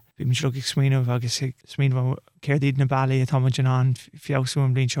bhí mu ag smíanamh agus smíanamh céirdíad na bailí atá an fiosú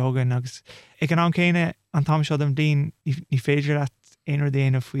an blin seogan agus ag an céine an tam seo an blin ní féidir le éonar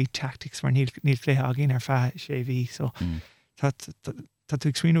déanamh faoi tactics mar níl léthe a gin ar fe sé bhí so tá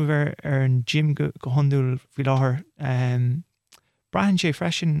tú smíanamh ar an gym go honúil faoi láthair brahan sé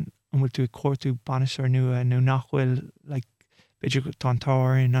freisin an bhfuil tú cuatú banisar nua nó nachhfuil le beidir go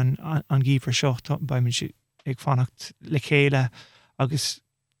tátáir an gíomhar seo ba min si ag fannacht le chéile agus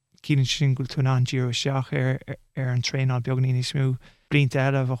cíann sin go tú an ddíor seach ar an tréáil beagní ní smú blint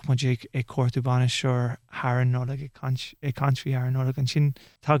eile bhach mu ag cuatú banisar Haran nó ag country Haran nó an sin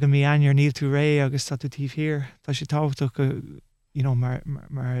tá go mí ainar níl tú ré agus tá tú tíh hir tá sé táhachtach go mar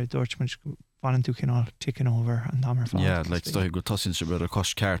dúirt banan tú cinál ticking over an tamar fád. Yeah, like sto go tosin se a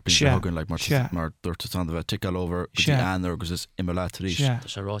cost ceart bin hagan like mar dúirt an bheith tickle over go an agus is imolatrish. Tá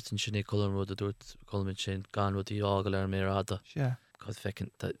sé rátin sin é colm rud a dúirt colmin sin gan rud í ágal ar mé ada. Cos fecin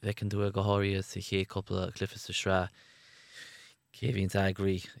tú a go háirí sa ché coppla a clifis a srá céhín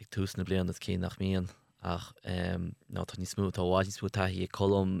agrií ag túsna blian at cí nach mííon ach ná tá ní smút tá bháid smú taí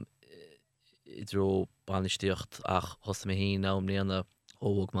colm I dro banistíocht ach hosta mé hí ná mléana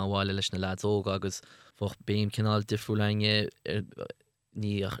óg má bháile leis na lads óga agus fach béim cinál difriú lenge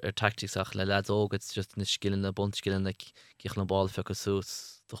ní ar tacticsach le lads óga it's just na skillan na buntskillan na gich na ball fe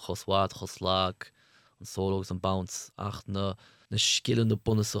sús do choswad choslag an sólógus an bounce ach na skillan na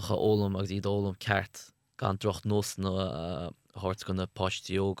bunnesacha ólam agus iad ólam ceart gan drocht nos na hort gan na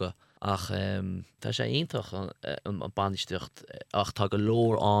postí óga ach tá sé aintach an banistíocht ach tá go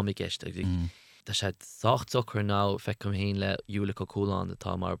lór ámig geist Tá sé sachtzochar ná fecum héin le Júla go Cúlán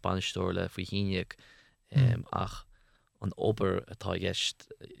atá mar banistóir le faoi híineag ach an obair atá gist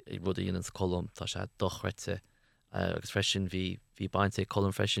I rud a dhéanaan colm tá sé dochrete agus freisin hí bainte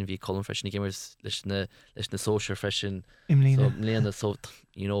colm freisin hí colm freisin I gimmers leis na social freisin mléana so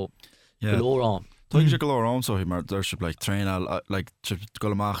golór am. Tá sé go leir am so mar d se like trainal like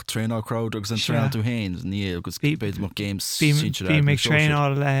go amach trainal crowd agus an trainal tú hain ní agus beidir mo games Bhí mé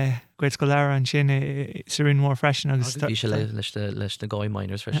trainal le gweid go leir an sin sirin mór freisin agus bhí sé leis na gáim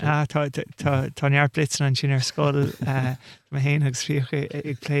miners freisin. Tá near blitzen an sin ar scoil me héin agus fríoch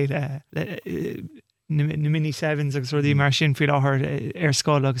ag pléid na mini sevens agus rudí mar sin fi láthir ar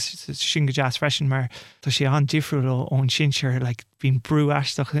scoil agus sin go jazz freisin mar tá sé an difriúil ón sinseir le bhín brú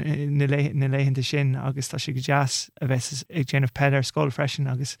eisteach na léhananta sin agus tá sé go jazz a bheits ag déanamh ped ar scoil freisin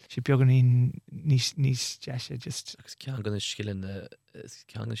agus si beaggan níos deise just. Agus cean gan skillan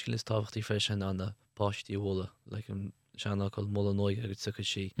táhachttaí freisin an na páistí bhla le an seanna go molla nóig agus tucha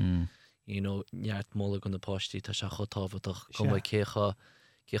si neart molla gan na páistí tá se chotáhaach go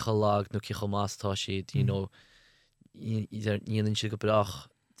chécha lag nó cicho mátá siad níanaan si go brach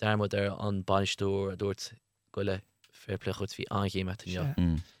dermod ar an banistúr a dúirt go le fairplech chut hí angé me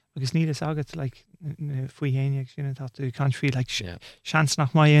agus ní is agat le faoi héineag sinna tá tú can fi le seans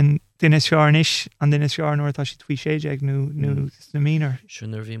nach mai an duine searnis an duine sear nóir tá si faoi séideag nó na mínar.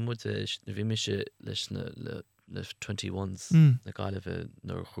 Siúnar bhí mu bhí mi se leis le 21s na gáileh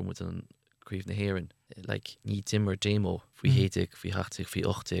nó chuúmu an críomh na héan ní dimmer démo faoi héideag faoi heachtaigh faoi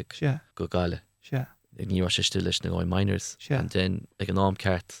ochtaigh go gáile ní sé still leis na gáin miners an den ag an nám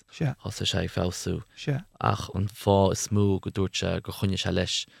ceart hosa sé fású ach an fá is smú go dúirte go chunne se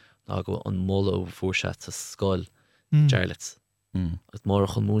leis ná go an móla ó fuórse a scoil deirlet agus mór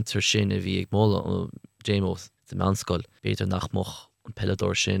chun múntar sin a bhí ag móla démós de meanscoil béidir nachmoch an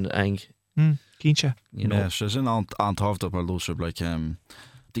pelador sin eng cínse sé sin antáhta mar lúsir le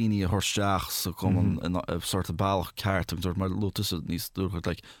daoine a thuirsteach so cum an sort of bailach ceart agus mar lutas níos dúcha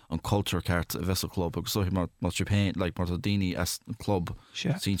like an culture ceart a bheits club agus so mar Japan like mar a daoine as club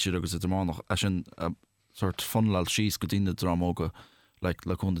sin siad agus amánach a sin sort funlail síos go daine drámóga le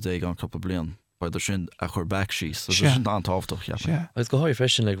chun dé an cuppa blian beidir sin a chur back sí, so Sure. sin an táhachtach Yeah. Agus go háir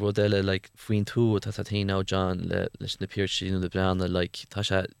freisin le rud eile le faoin tú tá tá ná John leis na peirtíú le breanna le tá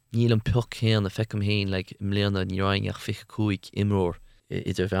se níl an peoch chéan a fecem héin le mléanana níráinach ficha cuaig imróir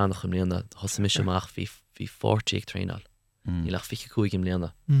idir bheannach am léanana thosa mis amach hí 40 tréinál. Ní le ficha cuaig im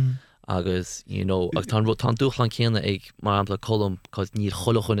léanana. Agus, ag tá dúchlan chéanna ag mar ampla colm cos níl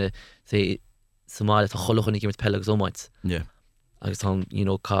cholachunne sé Somália tá cholachunna gimmert peleg zomáint. Yeah. Agus tá,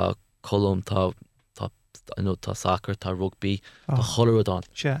 cá colm tá soccer, tá rugby, tá choladán.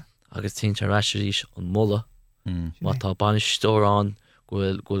 Sure. Agus tí te raisiéis an mulla má tá banistóán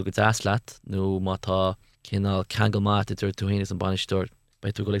ghfuil go dasleat nó má tá cinál ceangalmát idir túhéine an banistóir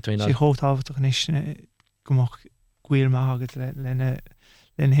bei tú go le Sí tréine. hótáhaach an is gomach ghuiil mágad lena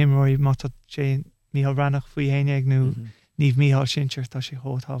himróí má sé míhall brannach faoi héine ag nó níomh míhall sinseir tá sé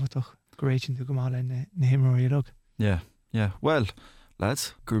hótáhaach goréitin tú go má le na himróí rug. Yeah. Well,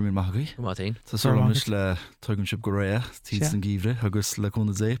 lads, gur mí maithagaí. Má tain. Tá somis le tugann sib go ré tí an gíre agus le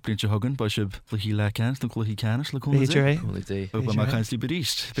chuna é blinte hagan ba sib chluí le cean na chluí ceannis le chuna Béidir é. Chomlaí dé. ba má caiinslí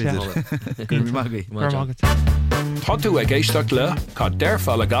beríist. Gur mí maithagaí. Má John. Tá tú ag éisteach le cá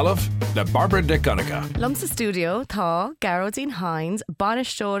deirfáil a galamh le Barbara de Conacha. Lumsa Studio tá Geraldine Hines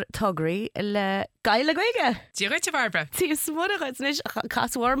banisteoir tugraí le gaile goige. Díoite Barbara. Tí smúdagus is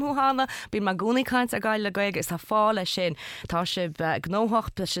casúharmú hána bí mar gúnaí caiint a gaile goige is tá fála sin tá si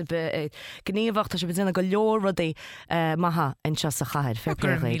gnóhacht tá si gníomhacht tá si bena go leor rudaí maithe in se a chaid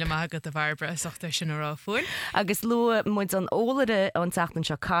Gur míle fearcéir. mágad a Barbara achta sin ará fúin. Agus lu muid an ólade an teachtan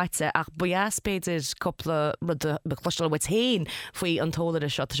seo caite ach buiaspéidir coppla beclustal wit héin faoi an tólade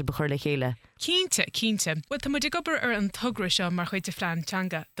seo tá si bechur le chéile. Cínte. Wa tá muidir gobar ar an tugra seo mar chuid de flean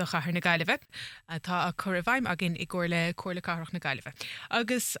teanga do chahar na gaiileh, tá a chur a bhaim agin i ggur le cuala carach na gaiileh.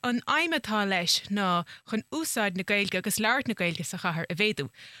 Agus an aimimetá leis ná chun úsáid na gailge agus leart na gailge sa chahar a bhéadú.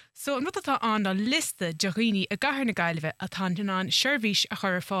 So an rutatá an na liste deghine a gahar na gaiileh a tá an seirbhís a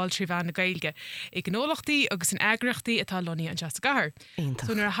chur fáil trí bhean na gailge. I gnólachtaí agus an agrachtaí atá loní an just gahar.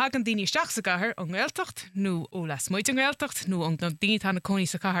 So nuair a hagan daoine isteach sa gahar an ghiltocht nó ó las muid an ghiltocht nó an daoine tá na coní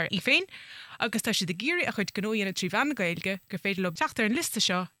sa gahar i féin. Agus tá si de géirí a chuid gnóíanana trí bhean na gailge gur féidir le teachtar an liste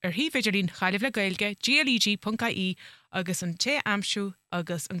seo ar hí féidirín chaileh le gailge GLEG.caí agus an té amsú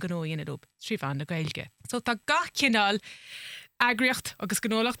agus an gnóíanana lob trí bhean na gailge. So tá gach cinál agriocht agus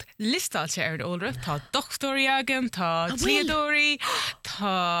gnólacht listáilte ar an ólra, tá dochtóí agam, tá tríadóí,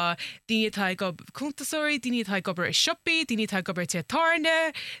 tá daoine go cúntasóirí, daoine tá gobar i siopí, daoine tá gobar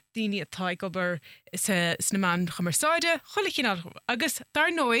teatarne, daoine tá gobar sna man chumarsáide, chola cinál agus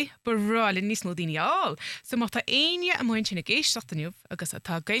dar nói barrálinn níos mó daoine áil. So má tá aine a muin sin na géisteachtainniuh agus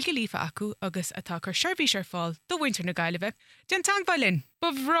atá gailge lífa acu agus atá chu seirbhís ar fáil do winter na gaiileh, den tan bhailinn.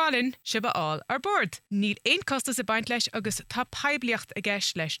 Bhrálinn sibh áil ar bord. Níl éon costas a baint leis agus tá pebliacht a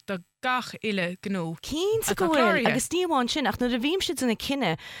gceis leis do gach ile gnó. Cín sa gohfuil agus níomháin sin ach na a bhím si duna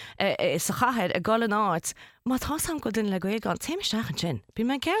cinenne sa chahead a gáil áit, má tá sam go duna le goige an téimisteachchan sin. Bhí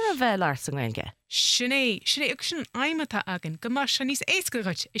me cear a bheith leir san ghilge. Sinné ag sin aimimeta agan go mar se níos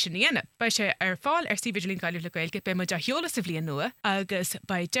écagat is sin dhéana. Bei sé ar fáil ar stíidirlín gaiileh le gailge be de heola sa bblion nua agus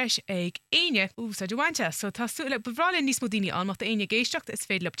ba deis ag aine ús a dohainte, so tású le bhrálinn níos modíine an mata aine géisteach is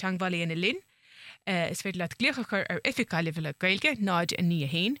féidir le teanghaí ina lin. Is féidir le gléchachar ar ificáileh le gailge náid a ní a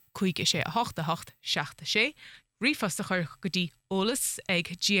héin, chuig sé a 8 sé. Rifastachar go dtí ólas ag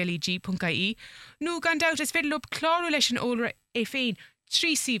GLEG.caí. Nó gan dat is féidir lob chlárú leis an óra é féin.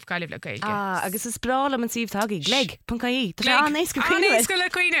 Trí síomh gaiileh le gailge. Agus is brála an síomh taí gleg.caí. Tá an ééis go Anéis go le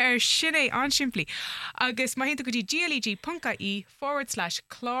chuoine ar sinné an siimplí. Agus má hénta go dtí GLEG.caí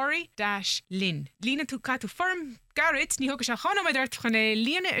 /chláirí-lin. Lína tú catú form garit ní thugad se chanaid chuna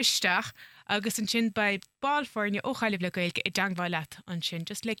líana isteach agus an sin ba ballforne ó chaileh le gailge i dangmhail leat an sin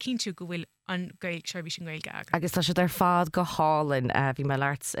just le cínú go bhfuil an gail seirbhís an gailge aga. Agus tá si ar fád go hálinn bhí me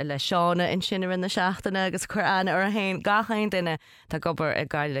leart le seánna in sinar in na seaachtainna agus chuan ar a hain gachain duine tá gobar a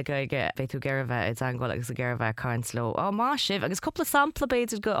gaiile le gaige féú geirbheith i dangháil agus a geirbheith cáin sló. Á má sibh agus coppla sampla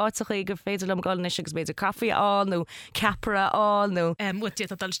beidir go áitichaí gur féidir am gáil agus beidir caí á nó capra á nó. Wat dit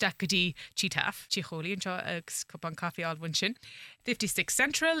dal sta go dí títaf tí cholíonn seo agus cup an caíáilhain sin. 56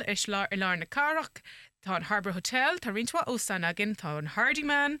 Central is lá na carach. Tá an Harbour Hotel, tá rintwa ó San agin, tá an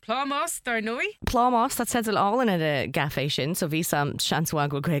Hardyman, Plamos, dar nói. Plamos, tá sedal álan a gafé sin, so bhí sam seanúá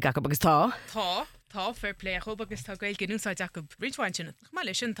go gré gacha agus tá. Tá fair play a agus tá gail genúsá Jacob rinthain sin. Má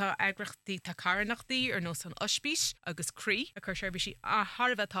lei sin tá agrachtaí tá carnachtaí ar nó san ospís agus crí a chur seirbhísí a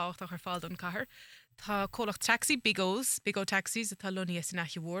Harbheith tácht a chu fáil an cahar. Tá cólach taxi Big O taxis atá loní san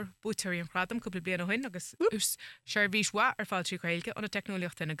nachhór, bútarí an chradam cúpla bliana hin agus seirbhís wa ar fáil trí cailge an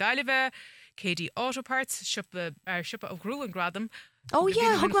technoliacht na Gaillimhe, KD Autoparts, sipa ó grú an gradam. Oh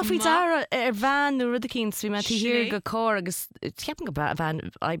yeah, hug ma fi dara van nu rudakins vi met hier go cor agus ceapan go van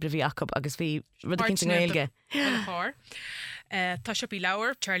ibre vi Jacob agus vi rudakins an éilge. Tá sipa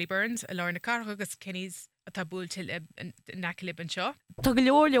leabhar Charlie Burns a láir na car agus Kenny's tá búil til naclib an seo. Tá go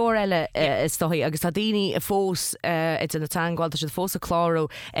leor eile is stoí agus tá daoine fós it in na tangáil si fós a chláró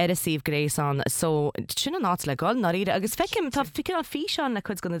ar a síomh grééis an so sinna ná le gáil ná ide agus fecim tá ficin an fí seán na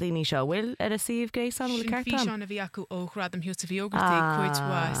chud gona daoine seo bhfuil ar a síomh grééis an bhfuil cartán. Fí seán a bhí acu ó chradam hiúta bhí ógartaí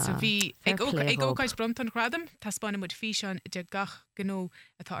chuidhá so bhí ag ócáid bront an chradam tá spáinna mud fí seán de gach gó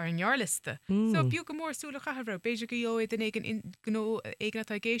atá ar an jaarliste. So bíú go mór súla chahrá beidir go óid den gó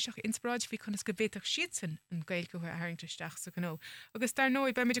éigenatá géiseach inspráid hí chuna go bhéach sian an gail go haingteisteach so gó. Agus dar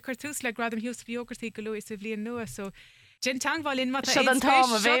nóid be meidir cartús le gradam hiús bhíogartaí go luis sa bblion nua so Jin tangháilín mat an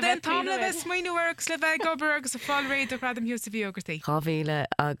tám le smaoinúach le bheith gobar agus a fáil réad a gradam hiús a bhíogartaí. Chavíle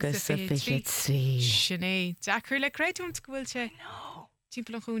agus a fiit sí. Sinné Jackar le créitúnt gohfuil se. Timp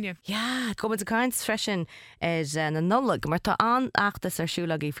an chúne. Ja, kom a kaint freisin is na nulleg, mar tá an achtas ar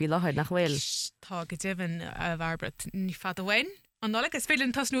siúlagí fi láthir nach bhfuil. Tá go divan a bharbret ní fad ahhain. An nulleg is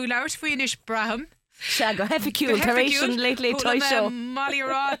félen tasnú leirs faoin is braham. Se go heficúil taréis le toy seo. Malí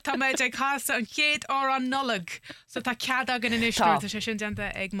rá tá méid ag casa an chéad ó an nulleg. So tá cead agan in isúir sé sin denta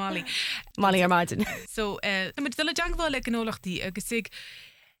ag Malí. Malí ar Martin. So mu dul deanghil le gnólachtaí agus ag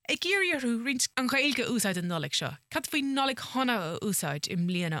géiríarú rint an chailge úsáid an nolig seo. Cad faoi nolig honna úsáid im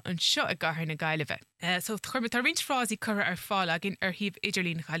líana an seo a gahar na Gaillimhe. So chuirbe tar rint frásí curra ar fála gin ar híb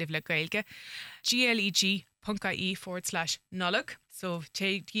idirlín Gaillimh le gailge. gleg.ie/nolig. So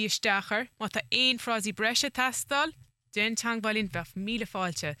té díostachar, má tá éon frásí breise tastal, den tangbalín bheith míle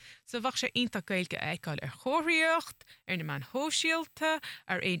fáilte. So bhah sé ionta gailge eáil ar chóiríocht, ar na man hóisialta,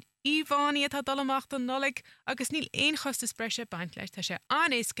 ar éon Ivani atá dalamach an nolig agus níl éon chostas breise baint leis tá sé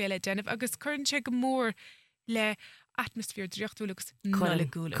anéiscéile déanamh agus chuann sé go mór le atmosfér dríochtúlagus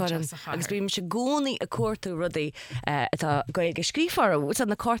noligúla agus bhí se gcónaí a cuatú rudaí atá gaige scrífar út an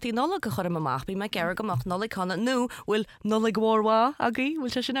na cartaí nola go chum amach bí me gear goach nolig chana nó bhfuil nolig mhórhá agaí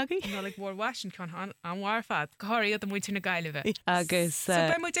bhfuil se sin agaí? Nolig mhórhá sin chun an mhar fad choirí a muoite na Gaillimhe. Agus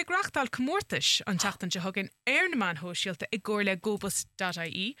be mu ag grachtáil commórtais an teachtain se thugann ar na man hóisialta i gcóir le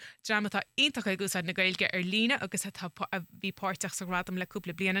gobus.ie dramatá iontacha úsáid na Gailge ar lína agus bhí páirteach sa gradam le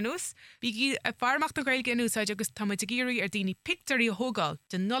cúpla bliana nús. Bhí farmacht na Gailge an úsáid agus tá géirí ar daoine pictarí a thógáil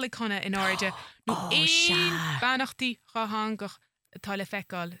den noligchana in áide nó éon bannachtaí chahangach tá le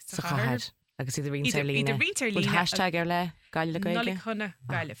feicáil sa chahar. Agus iad rintar lína. Hashtag ar le Gaillimh le Gailge. Noligchana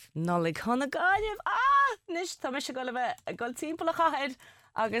Gaillimh. Noligchana Gaillimh. Nis tá me se go bheith gáil timp le chaid.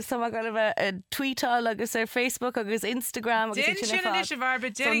 Agus tá go bheith tweetal agus ar Facebook agus Instagram agus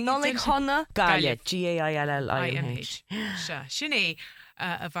noligchana Gaillimh GAILLIMH. Sinné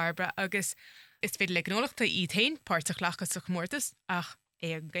a bharbra agus is féidir le gnólachta í tain páirteach lechas sa chmórtas ach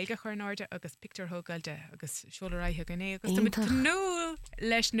é an gailge chuirnáide agus picture thógáilte agus seolaráithe ganné agus nó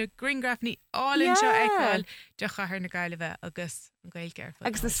leis na Greengrafní álinn seo eáil de chahar na Gaillimhe agus an gailge.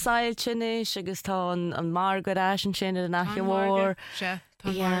 Agus na sailtsinnis agus tá an mar go an sin a nachhór. Tá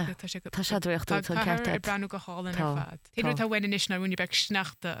sé dréochtú ceart brenn go hálan ar fad. Téidir tá bhaine is na runúni beh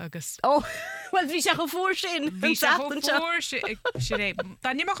sneachta agus. Ó well bhí se go fór sin bhí sinné. Tá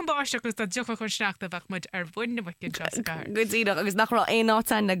níach an báiste agus tá ducha chun sneachta bheith muid ar bhuiine bhcin Gotíach agus nachrá é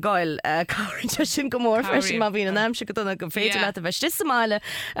átain na gáil cáinte sin go mór sin má bhíon an am se go donna go féidir le a bheith stiáile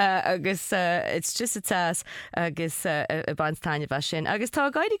agus it's just a tas agus bantáine bheit sin. Agus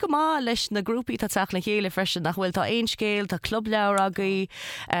tá gaiidí go má leis na grúpií tá teach le chéile freisin nach bhfuil tá éon scéal tá club leabhar agaí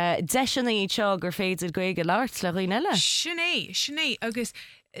deisina í seo gur féidir goige láirt le roiine eile. Sinné agus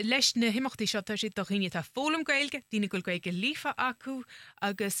leis na himachtaí seo tá si do chiine tá fólam gailge, dína goil gaige lífa acu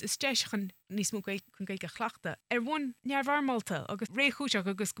agus is deischan níos mó chun gaige chhlaachta. Ar bhain nearmharmalta agus réchúteach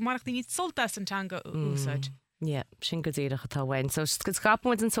agus gomarach daoine soltas antanga úsáid. Yeah, sin go dtíirecha tá bhain. So go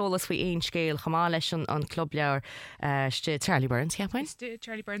scapmuid an solas faoi éon scéal chamá leis an club leabhar Charlie Burns ceapáin?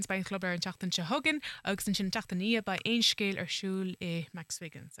 Charlie Burns ba an club leabhar an teachtain se thugann agus an sin teachtaí ba éon scéal ar siúil i Max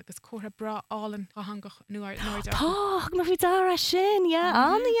Wiggins agus chotha bra álan chahangach nuair. Pá, mar bhí dara sin,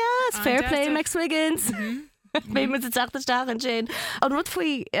 fair play Max Wiggins. Mé mu teachtasteach an sin. An rud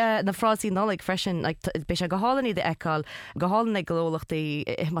faoi na frásí nolig freisin be se go hálaní de eáil go hálanna golólachtaí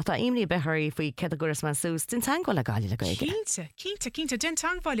má tá imní bethirí faoi ceguras man sús den tangáil le Gaillimh le Gailge. Cínta den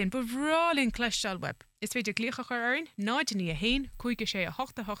tanghálinn bu bhrálinn cléisteáil web. Is féidir glíocha chu airin náidirní a hain chuige sé a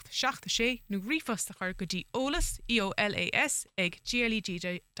 88 66 nó rifasta chuir go dtí olalas EOLAS ag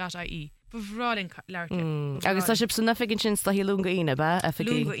gleg.ie. bhrálinn leirte. Agus tá sib sanna figin sin tá hí lúnga ine ba a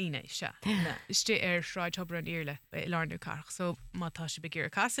Lúnga ine se. Istí sráid hobre an íle lánú carch, so mátá se begéir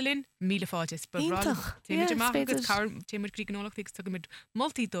casalinn, míle fáis Ítach. téimid gríganolacht tu mid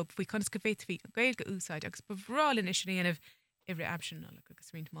multidub faoi chunas go féit hí gail go úsáid agus bhrálinn is réanamh ihre absin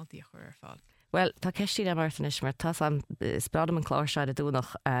agus rint multi a chuir fáil. Well, tá ceistí le martanis mar tá am spradam an chláirseid a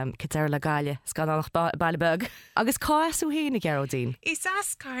dúnach citéir le gaiile scanálach bailbeg. Agus cáú hí na Geraldine. Is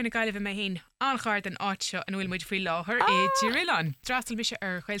as car na gaiileh mé hén anchair an áitseo an bhfuil muid faoi láthair é Dúrilan. Drastal mi se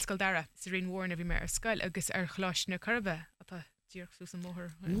ar chuilscoil dara sa rion mhórna bhí mar ar scoil agus ar chláis na curbe atá díoch sú an mór.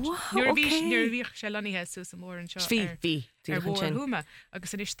 Nuair bhíh se laníthe sú an mór an seo Bhí ar bhór húma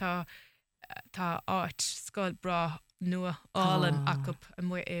agus inis tá áit scoil bra nua álan acup a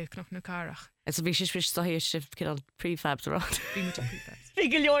mu é cnoch na carach. Is a bhí si stoí sib cin prefabs rá. Bhí mu prefabs.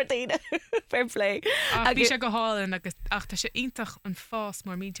 Bhí go leor daine fair play. Bhí se go hálan agus ach tá sé intach an fás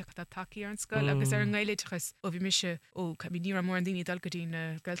mór míteach a takeí ar an scoil agus ar an ggéilechas ó bhí mise ó bhí ní mór an daoine dalgadín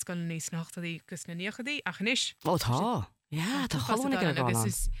gailscoil níos nachtaí gus na níochadaí ach níis. Ó tá? Ja, tá chaána agus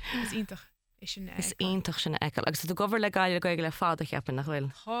is intach. Is intach sin eil agus tú gohar le gaiile goige le fád a cheapan nach bhfuil.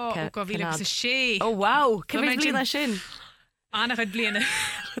 Go bhí sa sé. Ó wow, ce bliana sin. Annach bliana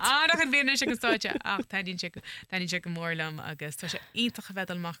annach an bliana se gotáide ach taín se go mórlam agus tá sé intach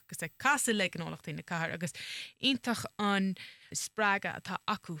bhetalach agus é casa le an álacht na car agus intach an sppraga atá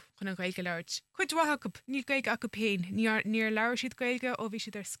acu chun an gailge leirt. Chuid wathcup ní gaige acu péin níor leir siad gailge ó bhí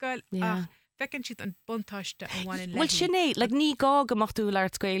siad ar scoil ach fecinn siad an buntáiste an bhhain le. Well sinné, le ní gá goach tú leir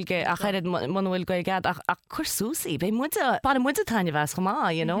scoilge a cheirid man bhfuil goigad ach chusúsaí, bé muide taine bheits go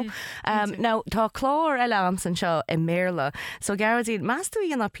má, you know. Now tá chlár eile am san seo i méla, so Geraldine, meas tú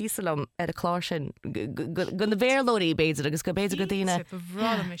íon písalam ar a chlár sin go na bhéirlóí béidir agus go béidir go dtíine.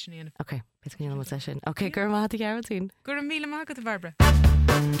 Bhrála mis sin. Ok, bit go an sin. Ok, gur má Geraldine. Gur an míle mágad a bharbre.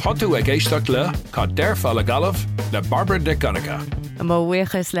 Tá tú ag éisteach le cá deirfáil a galamh le Barbara de Conacha. Má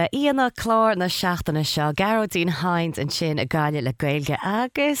bhuichas le íana chlár na seachtainna seo Geraldine Hines an sin a gaiile le gailge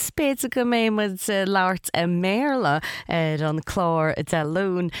agus béidir go méid láirt a méla ar an chlár de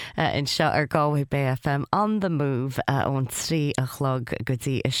lún in seo ar gáhaigh BFM on the move ón trí a chlog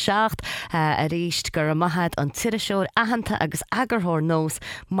gotí a seacht a ríist gur a maithad an tiiriseoir ahananta agus agurthóir nós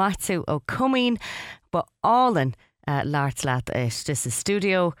Martú ó Cumín ba álan láirt leat is just a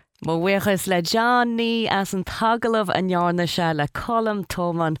studio. Má bhuichas le John ní as an tagalamh an nearna se le Colm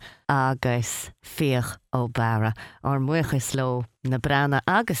Tóman agus Fíoch ó Bara ar muchas lo na brana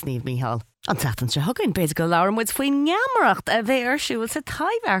agus níomh míhall. An tatan se thugann beidir go leharmid faoi neamaracht a bheith ar siúil sa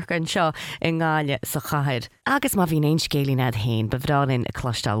taimhharcan seo i ngáile sa chaid. Agus má bhíon éon scéalaíad hain bhreálinn a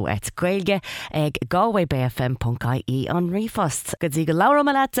clostal wet gailge ag galwaybfm.ie an rifost. Go dtí go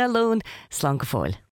leharm le de lún slán go fóil.